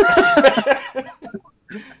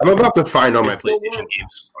 I'm about to find all my PlayStation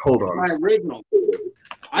games. Hold on. My original.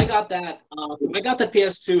 I got that. I got the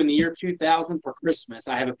PS2 in the year 2000 for Christmas.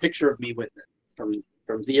 I have a picture of me with it from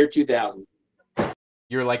the year 2000.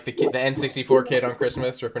 You're like the N64 kid on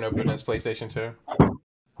Christmas ripping open his PlayStation 2.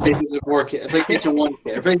 PlayStation 4 kid, PlayStation 1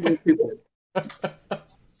 kid, PlayStation 2 kid.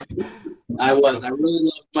 I really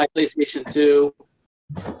loved my PlayStation 2.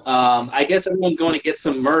 I guess everyone's going to get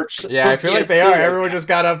some merch. Yeah, I feel like they are. Everyone just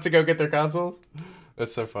got up to go get their consoles.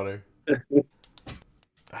 That's so funny.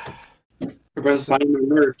 Everyone's buying their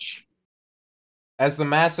merch. As the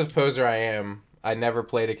massive poser I am, I never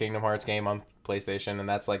played a Kingdom Hearts game on PlayStation, and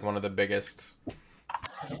that's like one of the biggest.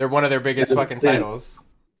 They're one of their biggest fucking titles.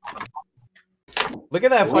 Look at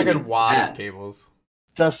that fucking wad of cables.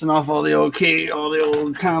 Dusting off all the old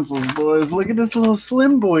consoles, boys. Look at this little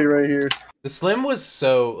slim boy right here. The Slim was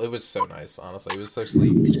so nice, honestly. It was so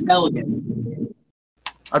sleek. Elegant.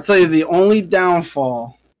 I'll tell you, the only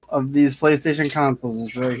downfall of these PlayStation consoles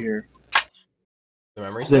is right here. The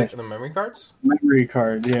memory stick? The memory cards? Memory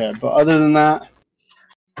card, yeah. But other than that,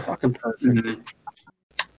 fucking perfect. Mm-hmm.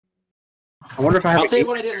 I wonder if I have I'll tell you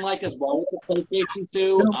what I didn't like as well with the PlayStation 2.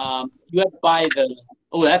 You had to buy the...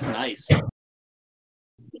 Oh, that's nice.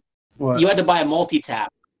 What? You had to buy a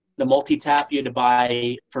multi-tap. The multi-tap you had to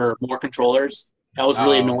buy for more controllers. That was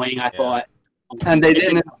really annoying, I thought. And they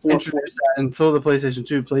didn't introduce that until the PlayStation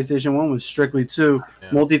 2. PlayStation 1 was strictly 2.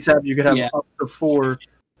 Yeah. Multi-tap, you could have up to 4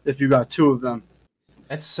 if you got 2 of them.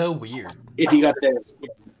 That's so weird. If you got this. Yeah,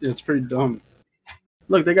 it's pretty dumb.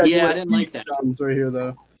 Look, they got I didn't like that. Right here,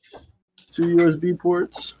 though. 2 USB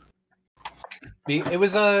ports. It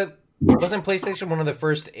was wasn't PlayStation one of the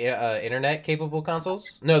first internet-capable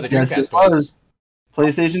consoles? No, the Dreamcast was.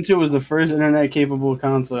 PlayStation 2 was the first internet-capable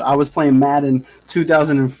console. I was playing Madden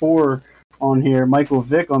 2004 on here. Michael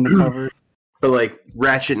Vick on the cover. But like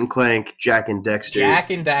Ratchet and Clank, Jack and Dexter. Jack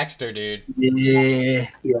and Daxter, dude. Yeah.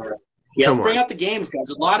 Let's bring out the games, guys.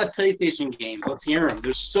 There's a lot of PlayStation games. Let's hear them.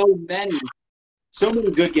 There's so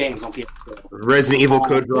many good games on PS4. Resident Evil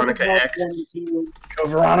Code Veronica X. Code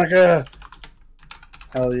Veronica.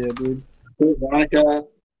 Hell yeah, dude. Code Veronica.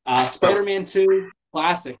 Spider-Man 2.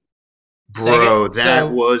 Classic. Bro, that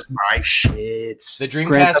was my shit. The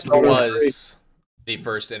Dreamcast was the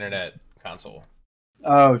first internet console.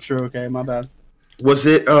 Oh, true. Okay, my bad. Was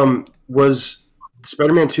it was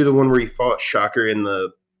Spider-Man 2 the one where he fought Shocker in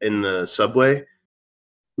the subway?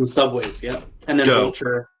 The subways, yeah. And then Dope.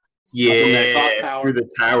 Vulture. Yeah, clock tower. through the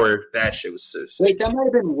tower. That shit was so sick. Wait, that might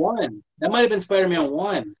have been 1. That might have been Spider-Man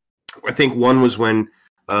 1. I think 1 was when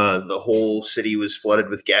the whole city was flooded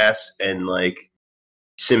with gas and like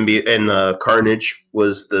Symbiote and Carnage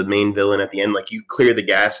was the main villain at the end. Like you clear the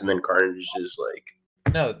gas and then Carnage is like.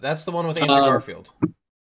 No, that's the one with Andrew Garfield.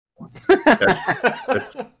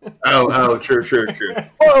 Oh, true.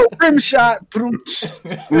 Whoa, rim shot.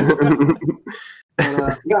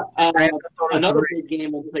 Another big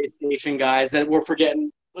game on PlayStation, guys, that we're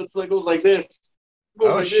forgetting. It goes like this.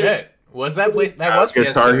 Shit! Was that place? That was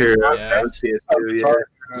Guitar PS2. Hero. Yeah. That was PS2.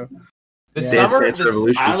 Yeah. This Dance summer, Dance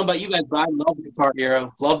Revolution. I don't know about you guys, but I love Guitar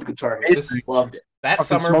Hero. Loved Guitar Hero. Loved it. that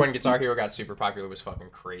Fucking summer when smoke. Guitar Hero got super popular was fucking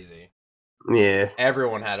crazy. Yeah.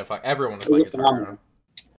 Everyone was playing Guitar Hero.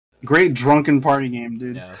 Great drunken party game,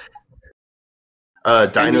 dude. Yeah.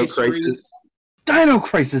 Dino NBA Street. Crisis. Dino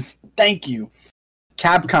Crisis. Thank you,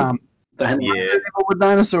 Capcom. Yeah. With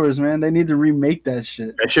dinosaurs, man, they need to remake that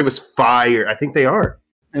shit. That shit was fire. I think they are.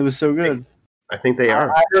 It was so good. I think they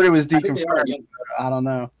are. I heard it was I think they are, deconfirmed. yeah. I don't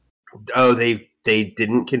know. Oh, they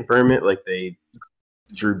didn't confirm it. Like they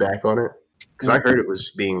drew back on it because I heard it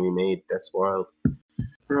was being remade. That's wild.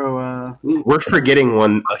 Bro, We're forgetting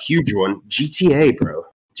a huge one. GTA, bro.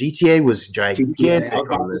 GTA was gigantic Yeah, I was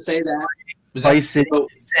about on to this. say that. Was that Vice City,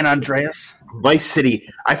 San Andreas. Vice City.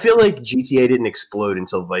 I feel like GTA didn't explode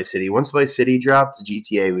until Vice City. Once Vice City dropped,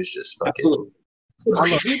 GTA was just fucking. Absolutely.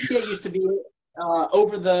 GTA used to be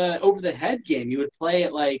over the head game. You would play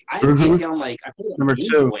it like I had GTA on I played it on Number Game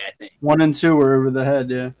 2. Boy, I think. 1 and 2 were over the head.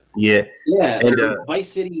 Yeah. Yeah. Yeah, And, Vice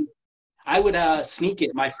City. I would sneak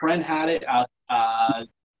it. My friend had it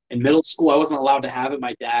in middle school. I wasn't allowed to have it.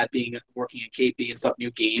 My dad working at KP and stuff,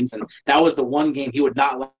 new games, and that was the one game he would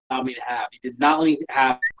not allow me to have. He did not let me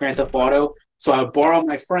have Grand Theft Auto, so I would borrow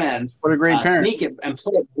my friends, What a great parent. sneak it and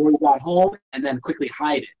play it before he got home, and then quickly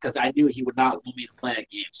hide it because I knew he would not let me to play that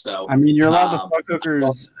game. So I mean, you're allowed to fuck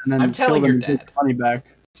hookers and then I'm telling kill them your and take dad. money back.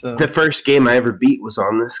 So The first game I ever beat was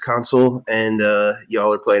on this console, and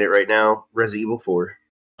y'all are playing it right now. Resident Evil 4.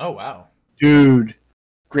 Oh wow. dude,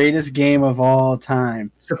 greatest game of all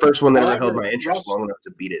time. It's the first one that ever However, held my interest Russ- long enough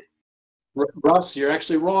to beat it. Russ, you're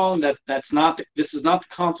actually wrong. This is not the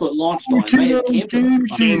console it launched on. It may have came to the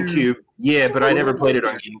console. GameCube. Yeah, but I never played it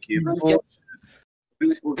on GameCube.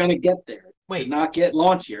 We're gonna get there. Wait. Did not get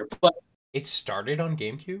launch here, but It started on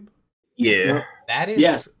GameCube? Yeah. That is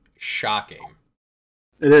Yes. shocking.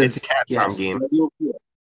 It It's is. a Capcom yes, game. Resident Evil 4.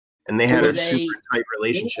 And they had It a was super tight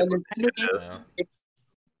relationship a with Nintendo game. Nintendo. Yeah.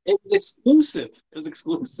 It was exclusive. It was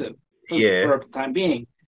exclusive Yeah. for the time being.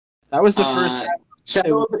 That was the first.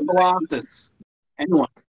 Shadow of the Colossus. Anyone?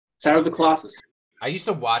 Shadow of the Colossus. I used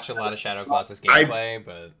to watch a lot of Shadow Colossus I- gameplay,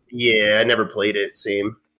 but Yeah, I never played it.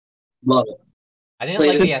 Same. Love it. I didn't Played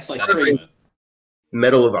like it the like aesthetic crazy. of it.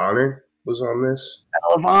 Medal of Honor was on this.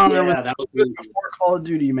 Medal of Honor Yeah, was that was good before Call of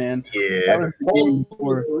Duty, man. That Yeah. was the game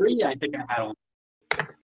before. 3, I think I had on.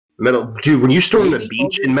 Dude, when you storm the Maybe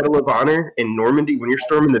beach Call of in Medal of Honor in Normandy, when you're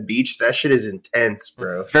storming the beach, that shit is intense,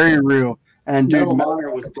 bro. Very real. And dude, Medal of Metal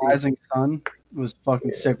Honor was Gear Rising Sun was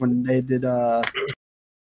fucking sick when they did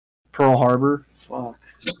Pearl Harbor. Fuck.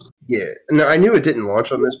 Yeah. No, I knew it didn't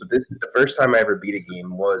launch on this, but this the first time I ever beat a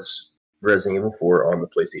game was Resident Evil 4 on the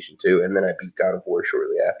PlayStation 2, and then I beat God of War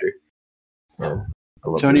shortly after. I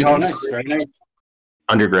love Tony those Hawk. very games. nice, very nice.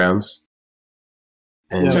 Undergrounds.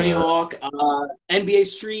 And, Tony Hawk, NBA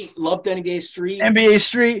Street, loved NBA Street. NBA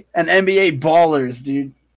Street and NBA Ballers,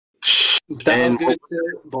 dude. That was and good.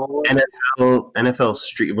 Too. Ball. NFL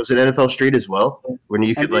Street. Was it NFL Street as well? When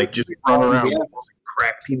you could NBA just run around Yeah. and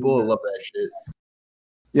crack people. I love that shit.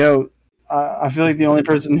 Yo, I feel like the only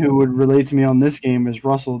person who would relate to me on this game is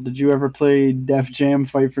Russell. Did you ever play Def Jam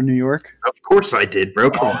Fight for New York? Of course I did, bro.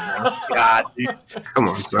 Come on now. God, dude. Come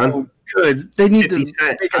on, son. So good. They need 50 to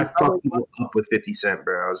Cent. make I another fucked people up with 50 Cent,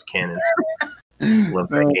 bro. I was a cannon. Love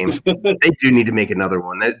that Bro, game. They do need to make another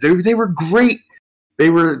one. They were great. They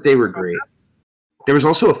were great. There was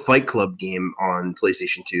also a Fight Club game on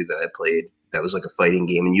PlayStation 2 that I played that was like a fighting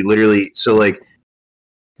game, and you literally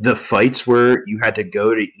the fights were you had to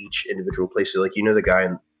go to each individual place. So like the guy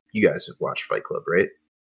you guys have watched Fight Club, right?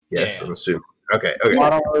 Yes, Yeah. I'm assuming. Okay. I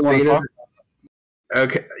don't really want to talk.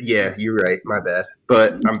 Okay, yeah, you're right. My bad.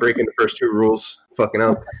 But I'm breaking the first 2 rules, fucking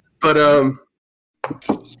up. But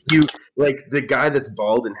you like the guy that's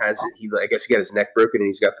bald and has it. I guess he got his neck broken and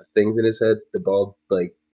he's got the things in his head. The bald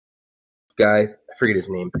guy. I forget his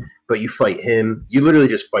name. But you fight him. You literally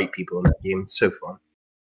just fight people in that game. It's so fun.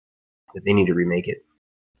 But they need to remake it.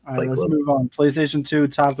 All right, let's move on. PlayStation 2,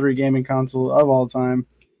 top 3 gaming console of all time.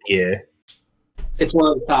 Yeah. It's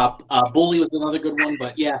one of the top. Bully was another good one,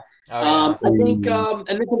 but yeah. I think,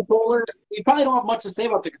 and the controller, we probably don't have much to say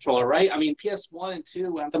about the controller, right? I mean, PS1 and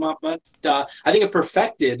 2 went them up, but I think it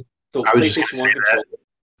perfected the PlayStation 1 controller.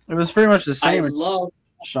 It was pretty much the same. I love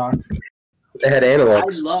Shock. They had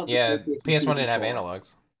analogs. I love PS1 didn't have analogs.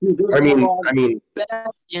 Dude, I mean,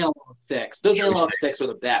 best analog sticks. Those analog sticks are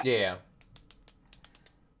the best. Yeah.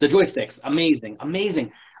 The joysticks,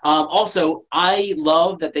 amazing. Also, I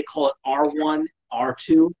love that they call it R1,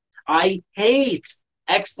 R2. I hate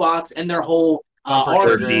Xbox and their whole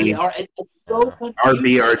RB. It's so confusing.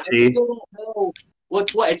 RB, RT. I don't know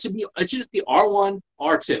what's what. It should just be R1,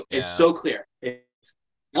 R2. It's so clear. It's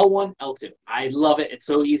L1, L2. I love it. It's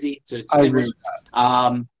so easy to distinguish.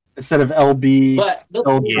 Instead of LB. But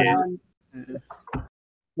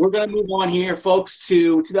we're going to move on here, folks,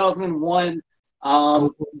 to 2001.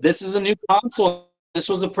 This is a new console. This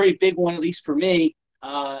was a pretty big one, at least for me.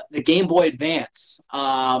 The Game Boy Advance.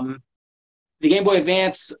 The Game Boy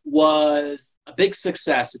Advance was a big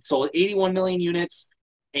success. It sold 81 million units,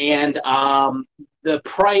 and the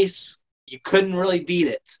price, you couldn't really beat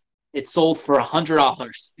it. It sold for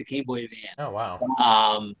 $100, the Game Boy Advance. Oh, wow.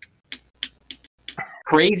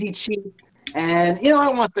 Crazy cheap. And, I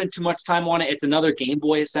don't want to spend too much time on it. It's another Game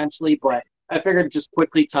Boy, essentially, but I figured just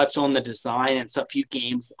quickly touch on the design and a few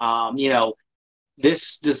games.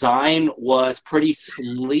 This design was pretty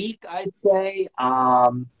sleek, I'd say. I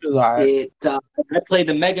played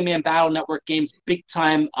the Mega Man Battle Network games big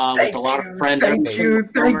time with a lot of friends.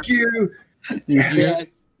 Thank you.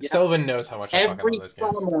 Yes. Sylvan knows how much I fuck about those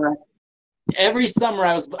games. Every summer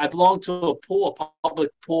I belonged to a public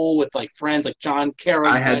pool with like friends like John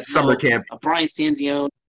Carroll. I had summer camp. Brian Stanzione.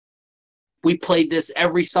 We played this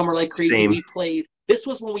every summer like crazy. Same. This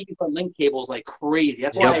was when we used our link cables like crazy.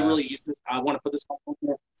 That's why I really used this. I want to put this on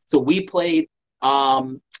there. So we played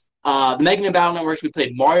the Mega Man Battle Networks. We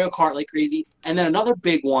played Mario Kart like crazy. And then another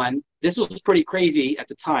big one, this was pretty crazy at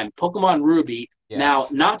the time, Pokemon Ruby. Yeah. Now,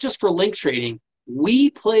 not just for link trading, we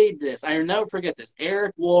played this. I'll never forget this.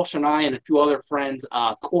 Eric Walsh and I and a few other friends,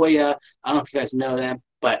 Koya, I don't know if you guys know them,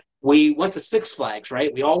 but we went to Six Flags,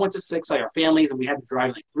 right? We all went to Six, like our families, and we had to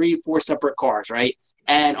drive like 3-4 separate cars, right?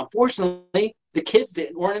 And unfortunately, the kids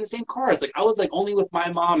weren't in the same cars. Like I was like only with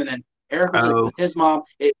my mom, and then Eric was like with his mom.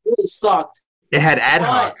 It really sucked. It had ad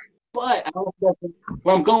hoc. But I don't know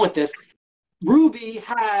where I'm going with this. Ruby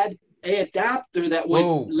had an adapter that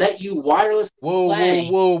would let you wirelessly play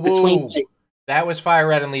between. Like, that was Fire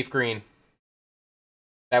Red and Leaf Green.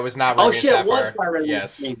 That was not. Ruby It was Fire Red and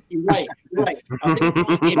Leaf Green. You're right.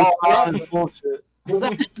 Bullshit. Was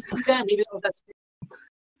that SP then? Maybe that was SP.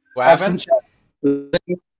 What happened?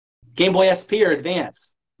 Game Boy SP or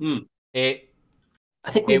Advance? It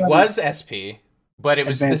was SP, but it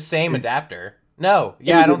was the same adapter. No,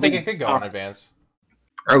 I don't think it could go on Advance.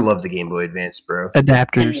 I love the Game Boy Advance, bro.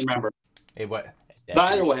 Adapters.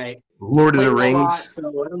 By the way, Lord of the Rings. So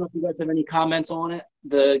I don't know if you guys have any comments on it.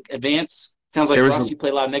 The Advance sounds like Russ. You play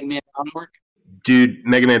a lot of Mega Man Battle Network. Dude,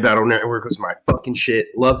 Mega Man Battle Network was my fucking shit.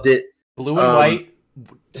 Loved it. Blue and White,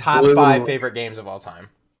 top 5 favorite games of all time.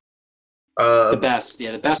 The best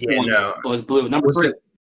one was Blue. Number 3.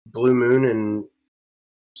 Blue Moon and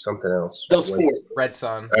something else. Those 4. Red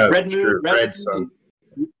Sun. Red Moon. Red Sun.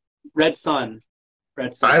 Red Sun.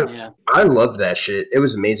 I love that shit. It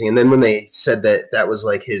was amazing. And then when they said that was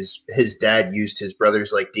like his dad used his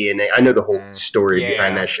brother's like DNA. I know the whole story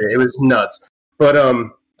behind that shit. It was nuts. But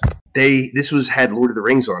this had Lord of the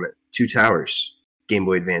Rings on it. 2 Towers. Game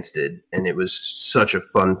Boy Advance did, and it was such a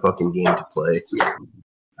fun fucking game to play.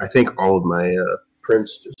 I think all of my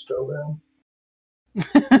prints just fell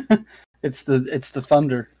down. It's the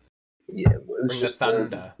thunder. Yeah, it's just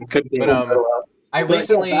thunder. It could be. But I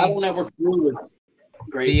recently Battle Network was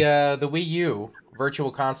great. The Wii U Virtual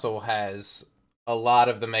Console has a lot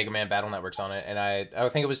of the Mega Man Battle Networks on it, and I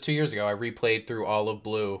think it was 2 years ago I replayed through all of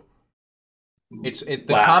Blue.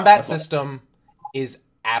 The combat system is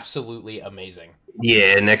absolutely amazing.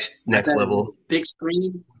 Yeah, next level. Big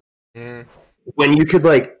screen. When you could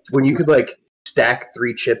stack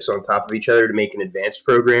 3 chips on top of each other to make an advanced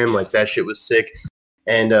program, like that shit was sick.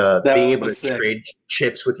 And being able to trade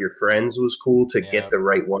chips with your friends was cool to get the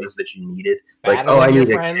right ones that you needed. I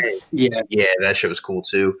need friends. Yeah, that shit was cool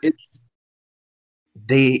too.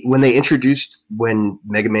 When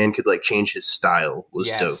Mega Man could like change his style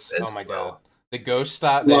was dope. Oh my god, the ghost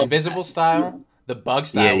style, the invisible style, the bug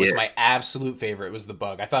style was my absolute favorite. It was the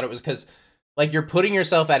bug. I thought it was because like you're putting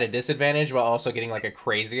yourself at a disadvantage while also getting like a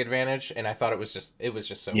crazy advantage, and I thought it was just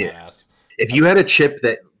so badass. If you had a chip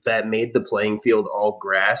that made the playing field all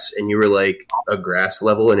grass, and you were like a grass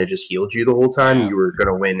level, and it just healed you the whole time, you were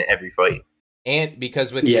gonna win every fight. And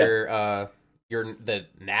because with your the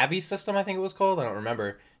Navi system, I think it was called, I don't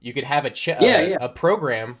remember. You could have a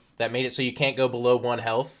program that made it so you can't go below 1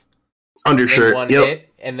 health. Undershirt. One hit,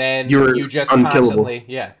 and then you just unkillable. constantly,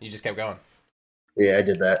 you just kept going. Yeah, I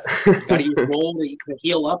did that. Gotta use roll to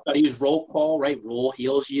heal up. Gotta use roll call, right? Roll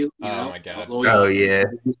heals you. You know? My god. Oh yeah.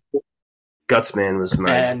 Gutsman was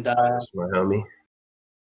my homie.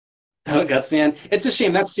 Oh, Gutsman. It's a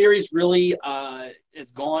shame that series really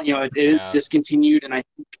is gone. You know, it is discontinued, and I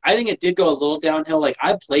think it did go a little downhill. Like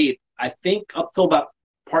I played, I think up till about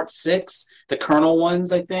part 6, the Colonel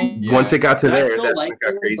ones. I think once it got to there, that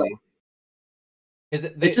got crazy.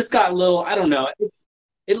 It just got a little. I don't know.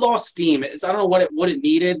 It lost steam. I don't know what it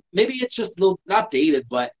needed. Maybe it's just a little not dated,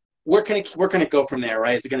 but where can it go from there,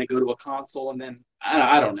 right? Is it going to go to a console and then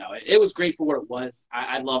I don't know. It was great for what it was.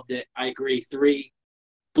 I loved it. I agree. 3,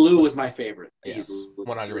 Blue was my favorite. Yes,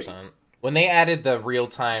 100%. When they added the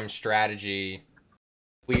real-time strategy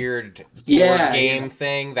weird board game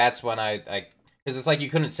thing, that's when I because it's like you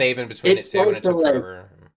couldn't save in between it too, and it took forever.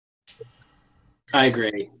 I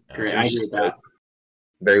agree. I agree with that.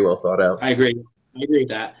 Very well thought out. I agree with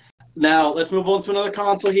that. Now, let's move on to another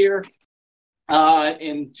console here.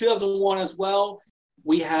 In 2001 as well,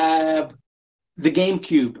 we have the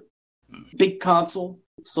GameCube. Big console.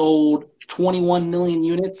 Sold 21 million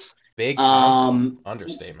units. Big console.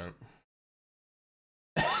 Understatement.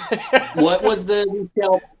 What was the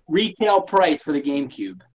retail price for the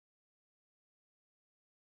GameCube?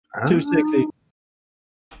 $260.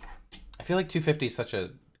 I feel like 250 is such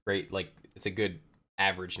a great, it's a good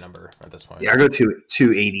average number at this point. Yeah, I go to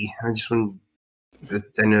 280. I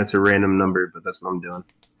know it's a random number, but that's what I'm doing.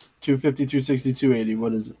 250, 260, 280.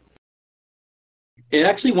 What is it? It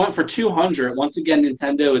actually went for 200. Once again,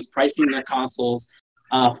 Nintendo is pricing their consoles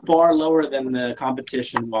far lower than the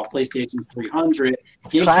competition, while PlayStation's 300.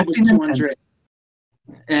 GameCube was 200.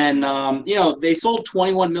 And, they sold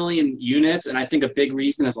 21 million units, and I think a big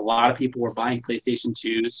reason is a lot of people were buying PlayStation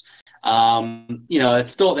 2s.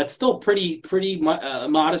 That's still pretty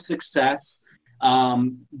modest success.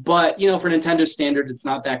 But, for Nintendo standards, it's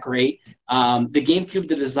not that great. The GameCube,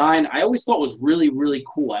 the design, I always thought was really, really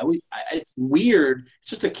cool. It's weird. It's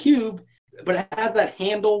just a cube, but it has that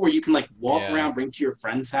handle where you can, walk around, bring to your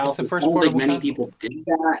friend's house. It's the first portable many console. people did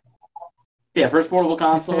that. Yeah, first portable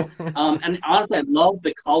console. And honestly, I love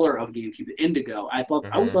the color of GameCube, the indigo. I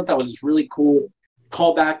always thought that was just really cool.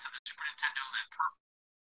 Call back to the Super Nintendo, that purple.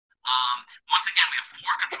 Once again, we have 4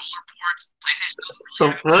 controller ports. PlayStation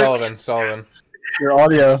doesn't really have Sullivan. Your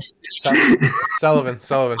audio. Sullivan.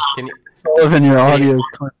 Sullivan, your audio.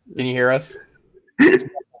 Can you hear us? I hear you.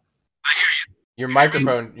 Your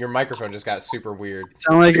microphone just got super weird.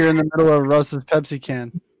 Sound like you're in the middle of Russ's Pepsi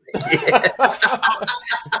can.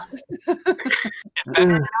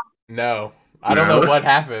 No, I don't know what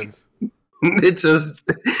happened. It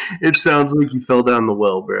sounds like you fell down the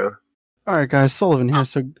well, bro. All right, guys, Sullivan here.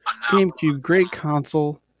 So, GameCube, great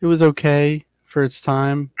console. It was okay for its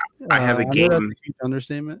time. I have a game that's a huge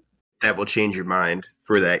understatement that will change your mind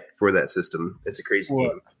for that system. It's a crazy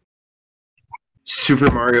game. Super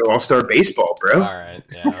Mario All-Star Baseball, bro. All right,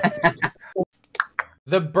 yeah.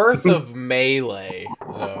 The birth of Melee,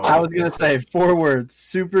 though. I was going to say 4 words.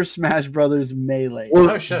 Super Smash Brothers Melee.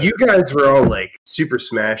 Well, you guys were all like Super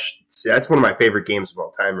Smash. That's one of my favorite games of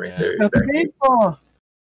all time right there. Baseball.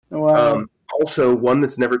 Wow. Also, one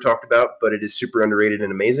that's never talked about, but it is super underrated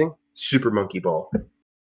and amazing, Super Monkey Ball.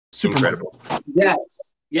 Super incredible.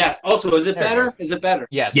 Yes. Also, is it better? Is it better?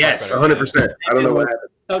 Yes, 100%. I don't know what happened.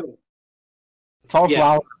 Okay. Talk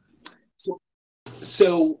loud.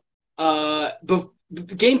 So,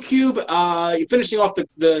 GameCube, finishing off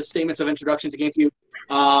the statements of introduction to GameCube.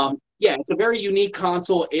 It's a very unique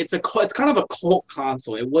console. It's kind of a cult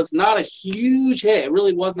console. It was not a huge hit. It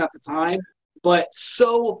really wasn't at the time, but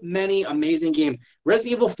so many amazing games.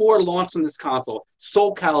 Resident Evil 4 launched on this console.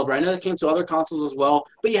 Soul Calibur. I know that came to other consoles as well,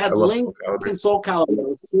 but you had Link and Soul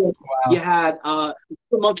Calibur. Wow. You had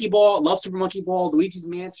Super Monkey Ball. Love Super Monkey Ball. Luigi's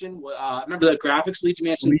Mansion. Remember the graphics? Luigi's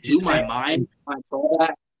Mansion blew my mind when I saw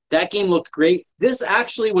that. That game looked great. This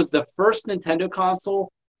actually was the first Nintendo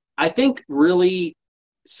console, I think, really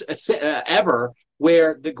ever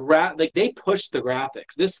where they pushed the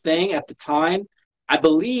graphics. This thing at the time, I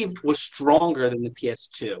believe, was stronger than the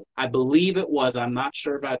PS2. I believe it was. I'm not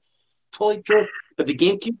sure if that's totally true, but the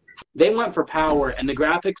GameCube, they went for power, and the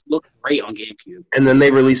graphics looked great on GameCube. And then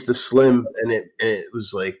they released the Slim, and it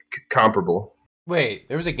was like comparable. Wait,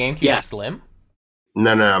 there was a GameCube Slim?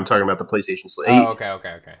 No, I'm talking about the PlayStation Slim. Oh, okay.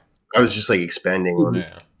 I was just like expanding on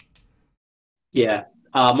it. Yeah.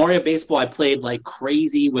 Mario Baseball, I played like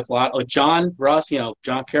crazy with a lot of John, Russ,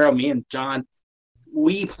 John Carroll, me and John.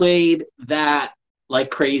 We played that like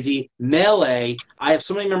crazy. Melee, I have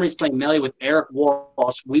so many memories playing Melee with Eric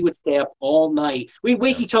Walsh. We would stay up all night. We'd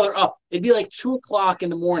wake each other up. It'd be like 2 o'clock in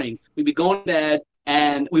the morning. We'd be going to bed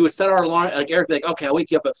and we would set our alarm. Like Eric would be like, okay, I'll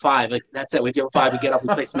wake you up at 5. Like, that's it. Wake you up at 5. We get up,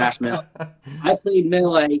 we play Smash Melee. I played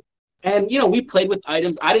Melee. And, we played with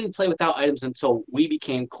items. I didn't play without items until we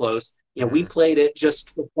became close. We played it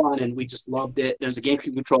just for fun, and we just loved it. There's a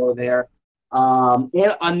GameCube controller there.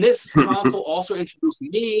 And on this console also introduced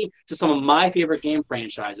me to some of my favorite game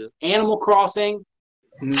franchises. Animal Crossing,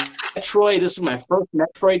 Metroid. This was my first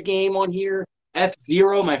Metroid game on here.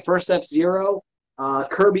 F-Zero, my first F-Zero.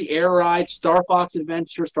 Kirby Air Ride, Star Fox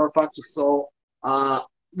Adventure, Star Fox Assault. The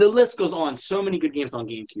list goes on. So many good games on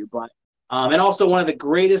GameCube, but and also one of the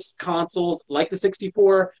greatest consoles, like the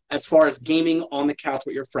 64, as far as gaming on the couch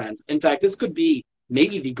with your friends. In fact, this could be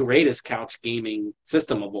maybe the greatest couch gaming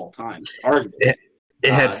system of all time, arguably.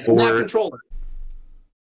 It had 4 that controller.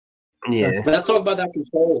 Yeah. Let's talk about that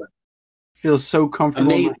controller. Feels so comfortable.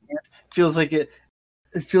 Amazing. Feels like it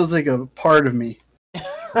feels like a part of me.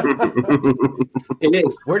 It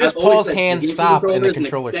is. Where does Paul's hands stop and the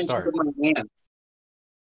controller start?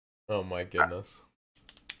 Oh my goodness.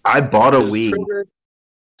 I bought a Wii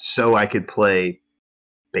so I could play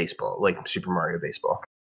baseball, like Super Mario Baseball.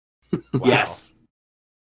 Wow. Yes.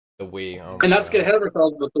 The Wii. Oh and not to get ahead of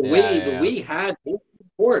ourselves, but the Wii had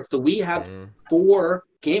ports. The Wii had 4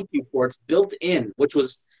 GameCube ports built in, which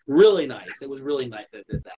was really nice. It was really nice that it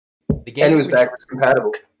did that. And it was backwards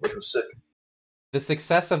compatible, which was sick. The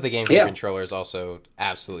success of the GameCube controller is also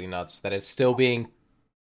absolutely nuts. That it's still being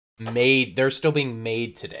made. They're still being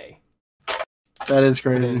made today. That is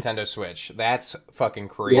crazy. For the Nintendo Switch. That's fucking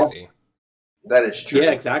crazy. Yeah. That is true. Yeah,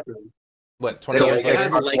 exactly. What, 20 years later? It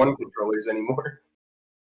has like One controllers anymore.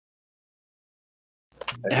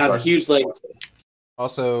 It has a huge legacy.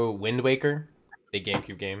 Also, Wind Waker, big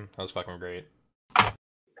GameCube game. That was fucking great.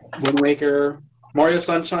 Wind Waker, Mario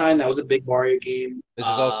Sunshine, that was a big Mario game. This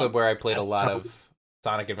is also where I played a lot of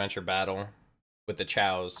Sonic Adventure Battle with the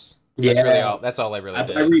Chows. Yeah. That's all I really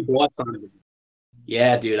did. I rebought Sonic.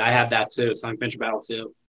 Yeah, dude, I had that too. Sonic Adventure Battle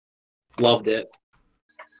too. Loved it.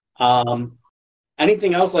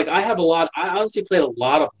 Anything else? Like I honestly played a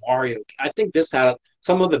lot of Mario. I think this had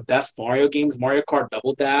some of the best Mario games. Mario Kart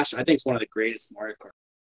Double Dash. I think it's one of the greatest Mario Kart.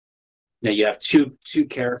 You have two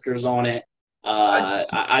characters on it.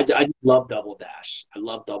 I love Double Dash. I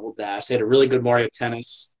love Double Dash. They had a really good Mario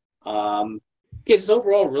Tennis. Just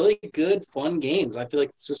overall really good, fun games. I feel like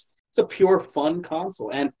it's a pure fun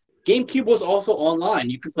console. And GameCube was also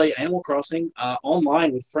online. You could play Animal Crossing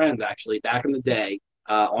online with friends, actually, back in the day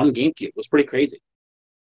on GameCube. It was pretty crazy.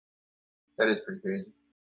 That is pretty crazy.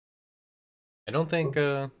 I don't think...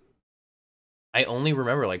 I only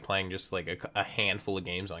remember like playing just like a handful of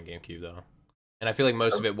games on GameCube, though. And I feel like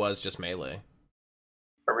most of it was just Melee.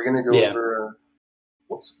 Are we going to go over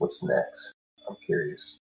what's next? I'm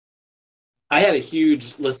curious. I had a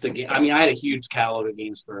huge list of games. I mean, I had a huge catalog of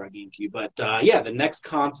games for GameCube. But the next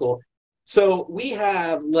console. So we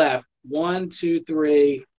have left 1, 2,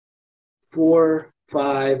 3, 4,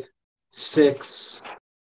 5, 6,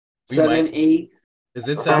 7, 8. Does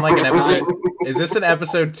it sound like an episode? Is this an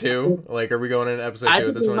episode 2? Like, are we going into episode 2 at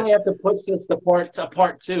this point? I think we might have to push this to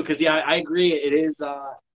part 2 because I agree. It is.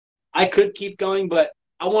 I could keep going, but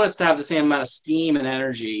I want us to have the same amount of steam and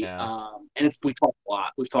energy. Yeah. And we talked a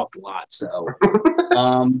lot. We've talked a lot. So,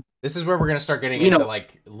 this is where we're gonna start getting into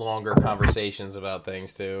like longer conversations about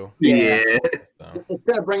things too. Yeah. So. It's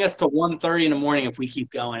gonna bring us to 1:30 in the morning if we keep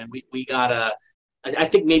going. We gotta. I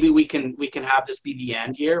think maybe we can have this be the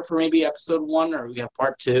end here for maybe episode 1, or we have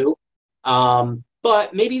part 2.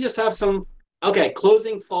 But maybe just have some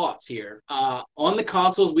closing thoughts here on the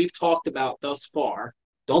consoles we've talked about thus far.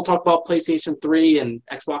 Don't talk about PlayStation 3 and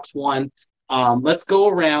Xbox One. Let's go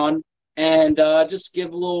around and just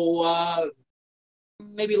give a little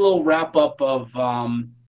maybe a little wrap up of. I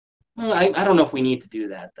don't know if we need to do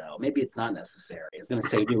that though. Maybe it's not necessary. I was gonna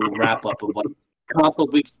say do a wrap up of what consoles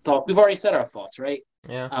we've talked. We've already said our thoughts, right?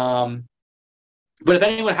 Yeah. But if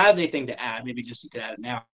anyone has anything to add, maybe just you could add it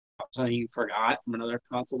now. Something you forgot from another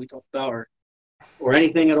console we talked about, or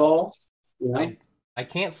anything at all. You know? I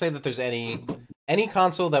can't say that there's any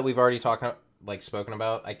console that we've already spoken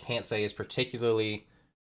about. I can't say is particularly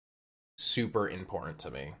super important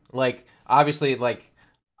to me. Like obviously, like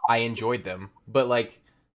I enjoyed them, but like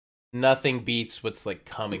nothing beats what's like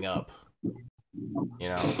coming up. You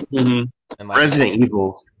know. Mm-hmm. And like, Resident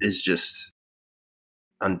Evil is just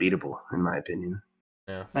unbeatable in my opinion.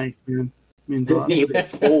 Yeah. Thanks, man. Means a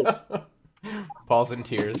lot. Paul's in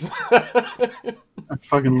tears. I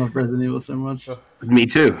fucking love Resident Evil so much. Me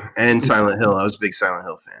too. And Silent Hill. I was a big Silent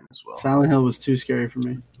Hill fan as well. Silent Hill was too scary for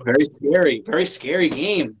me. Very scary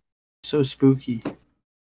game. So spooky.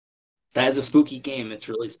 That is a spooky game. It's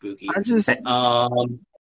really spooky. I just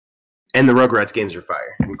And the Rugrats games are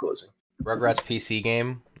fire. In closing. Rugrats PC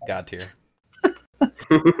game, God tier.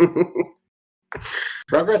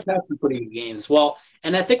 Rugrats have some pretty good games. Well,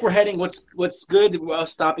 and I think we're heading. What's good about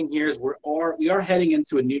stopping here is we are heading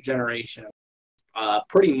into a new generation.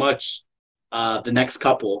 Pretty much the next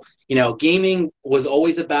couple. You know, gaming was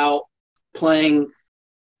always about playing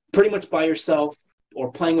pretty much by yourself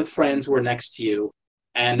or playing with friends who are next to you.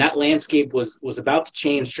 And that landscape was about to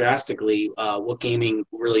change drastically. What gaming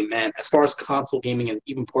really meant, as far as console gaming and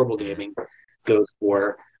even portable gaming goes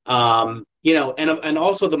for. You know, and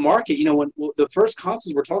also the market. You know, when the first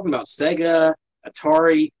consoles we're talking about, Sega,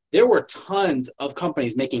 Atari, there were tons of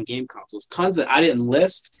companies making game consoles. Tons that I didn't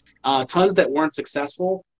list. Tons that weren't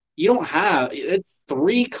successful. You don't have. It's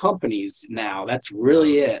 3 companies now. That's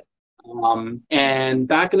really it. And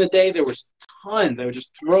back in the day, there was tons. They would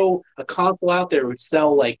just throw a console out there, it would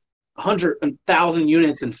sell like 100,000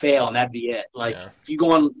 units and fail, and that'd be it. Like if you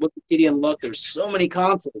go on Wikipedia and look, there's so many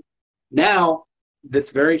consoles. Now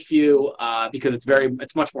that's very few because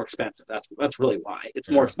it's much more expensive. That's really why it's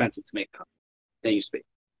more expensive to make than it used to be.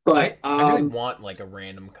 But I really want like a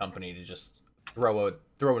random company to just throw a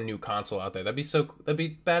new console out there. That'd be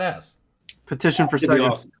badass. petition for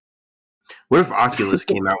Sega. Awesome. What if Oculus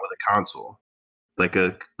came out with a console, like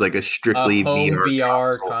a strictly home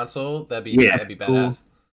VR console? That'd be badass. Cool.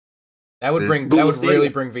 That would really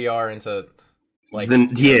bring VR into like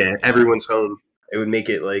everyone's home. It would make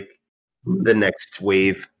it like the next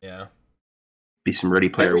wave. Yeah. Be some Ready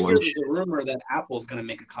Player One. There's a rumor that Apple's going to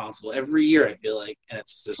make a console every year. I feel like, and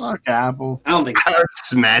it's just fuck Apple. I don't think I would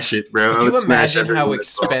smash it, bro. Can you imagine how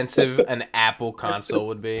expensive an Apple console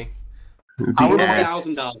would be? I would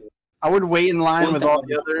 $1,000. I would wait in line with all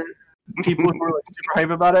the other people who were like super hype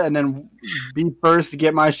about it, and then be first to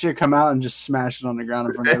get my shit come out and just smash it on the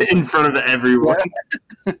ground in front of everyone.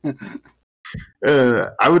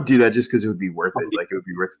 I would do that just because it would be worth it. Like it would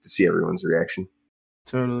be worth it to see everyone's reaction.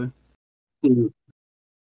 Totally.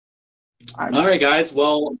 All right, guys.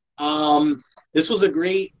 Well, this was a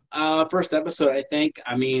great first episode, I think.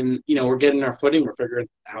 I mean, we're getting our footing. We're figuring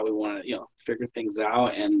how we want to, figure things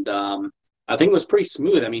out. And I think it was pretty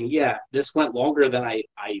smooth. I mean, yeah, this went longer than I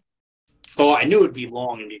thought. I knew it would be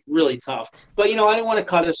long and be really tough. But, I didn't want to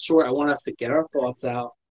cut us short. I want us to get our thoughts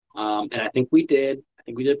out. And I think we did. I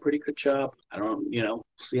think we did a pretty good job. I don't,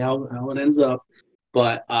 see how it ends up.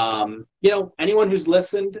 But, anyone who's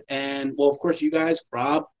listened, and, well, of course, you guys,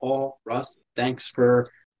 Rob, Paul, Russ, thanks for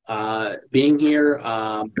being here.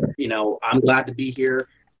 I'm glad to be here.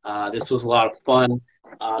 This was a lot of fun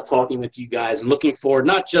talking with you guys and looking forward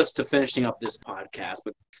not just to finishing up this podcast,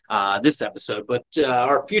 but this episode, but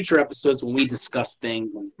our future episodes when we discuss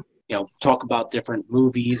things and, talk about different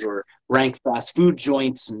movies or rank fast food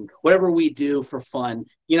joints and whatever we do for fun.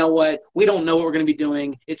 You know what? We don't know what we're going to be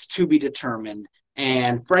doing. It's to be determined.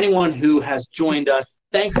 And for anyone who has joined us,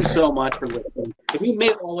 thank you so much for listening. If you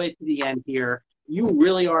made it all the way to the end here, you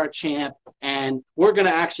really are a champ, and we're going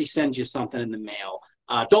to actually send you something in the mail.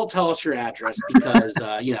 Don't tell us your address because,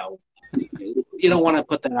 you don't want to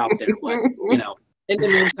put that out there. But, in the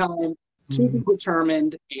meantime, to be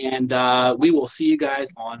determined, and we will see you guys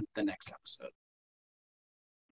on the next episode.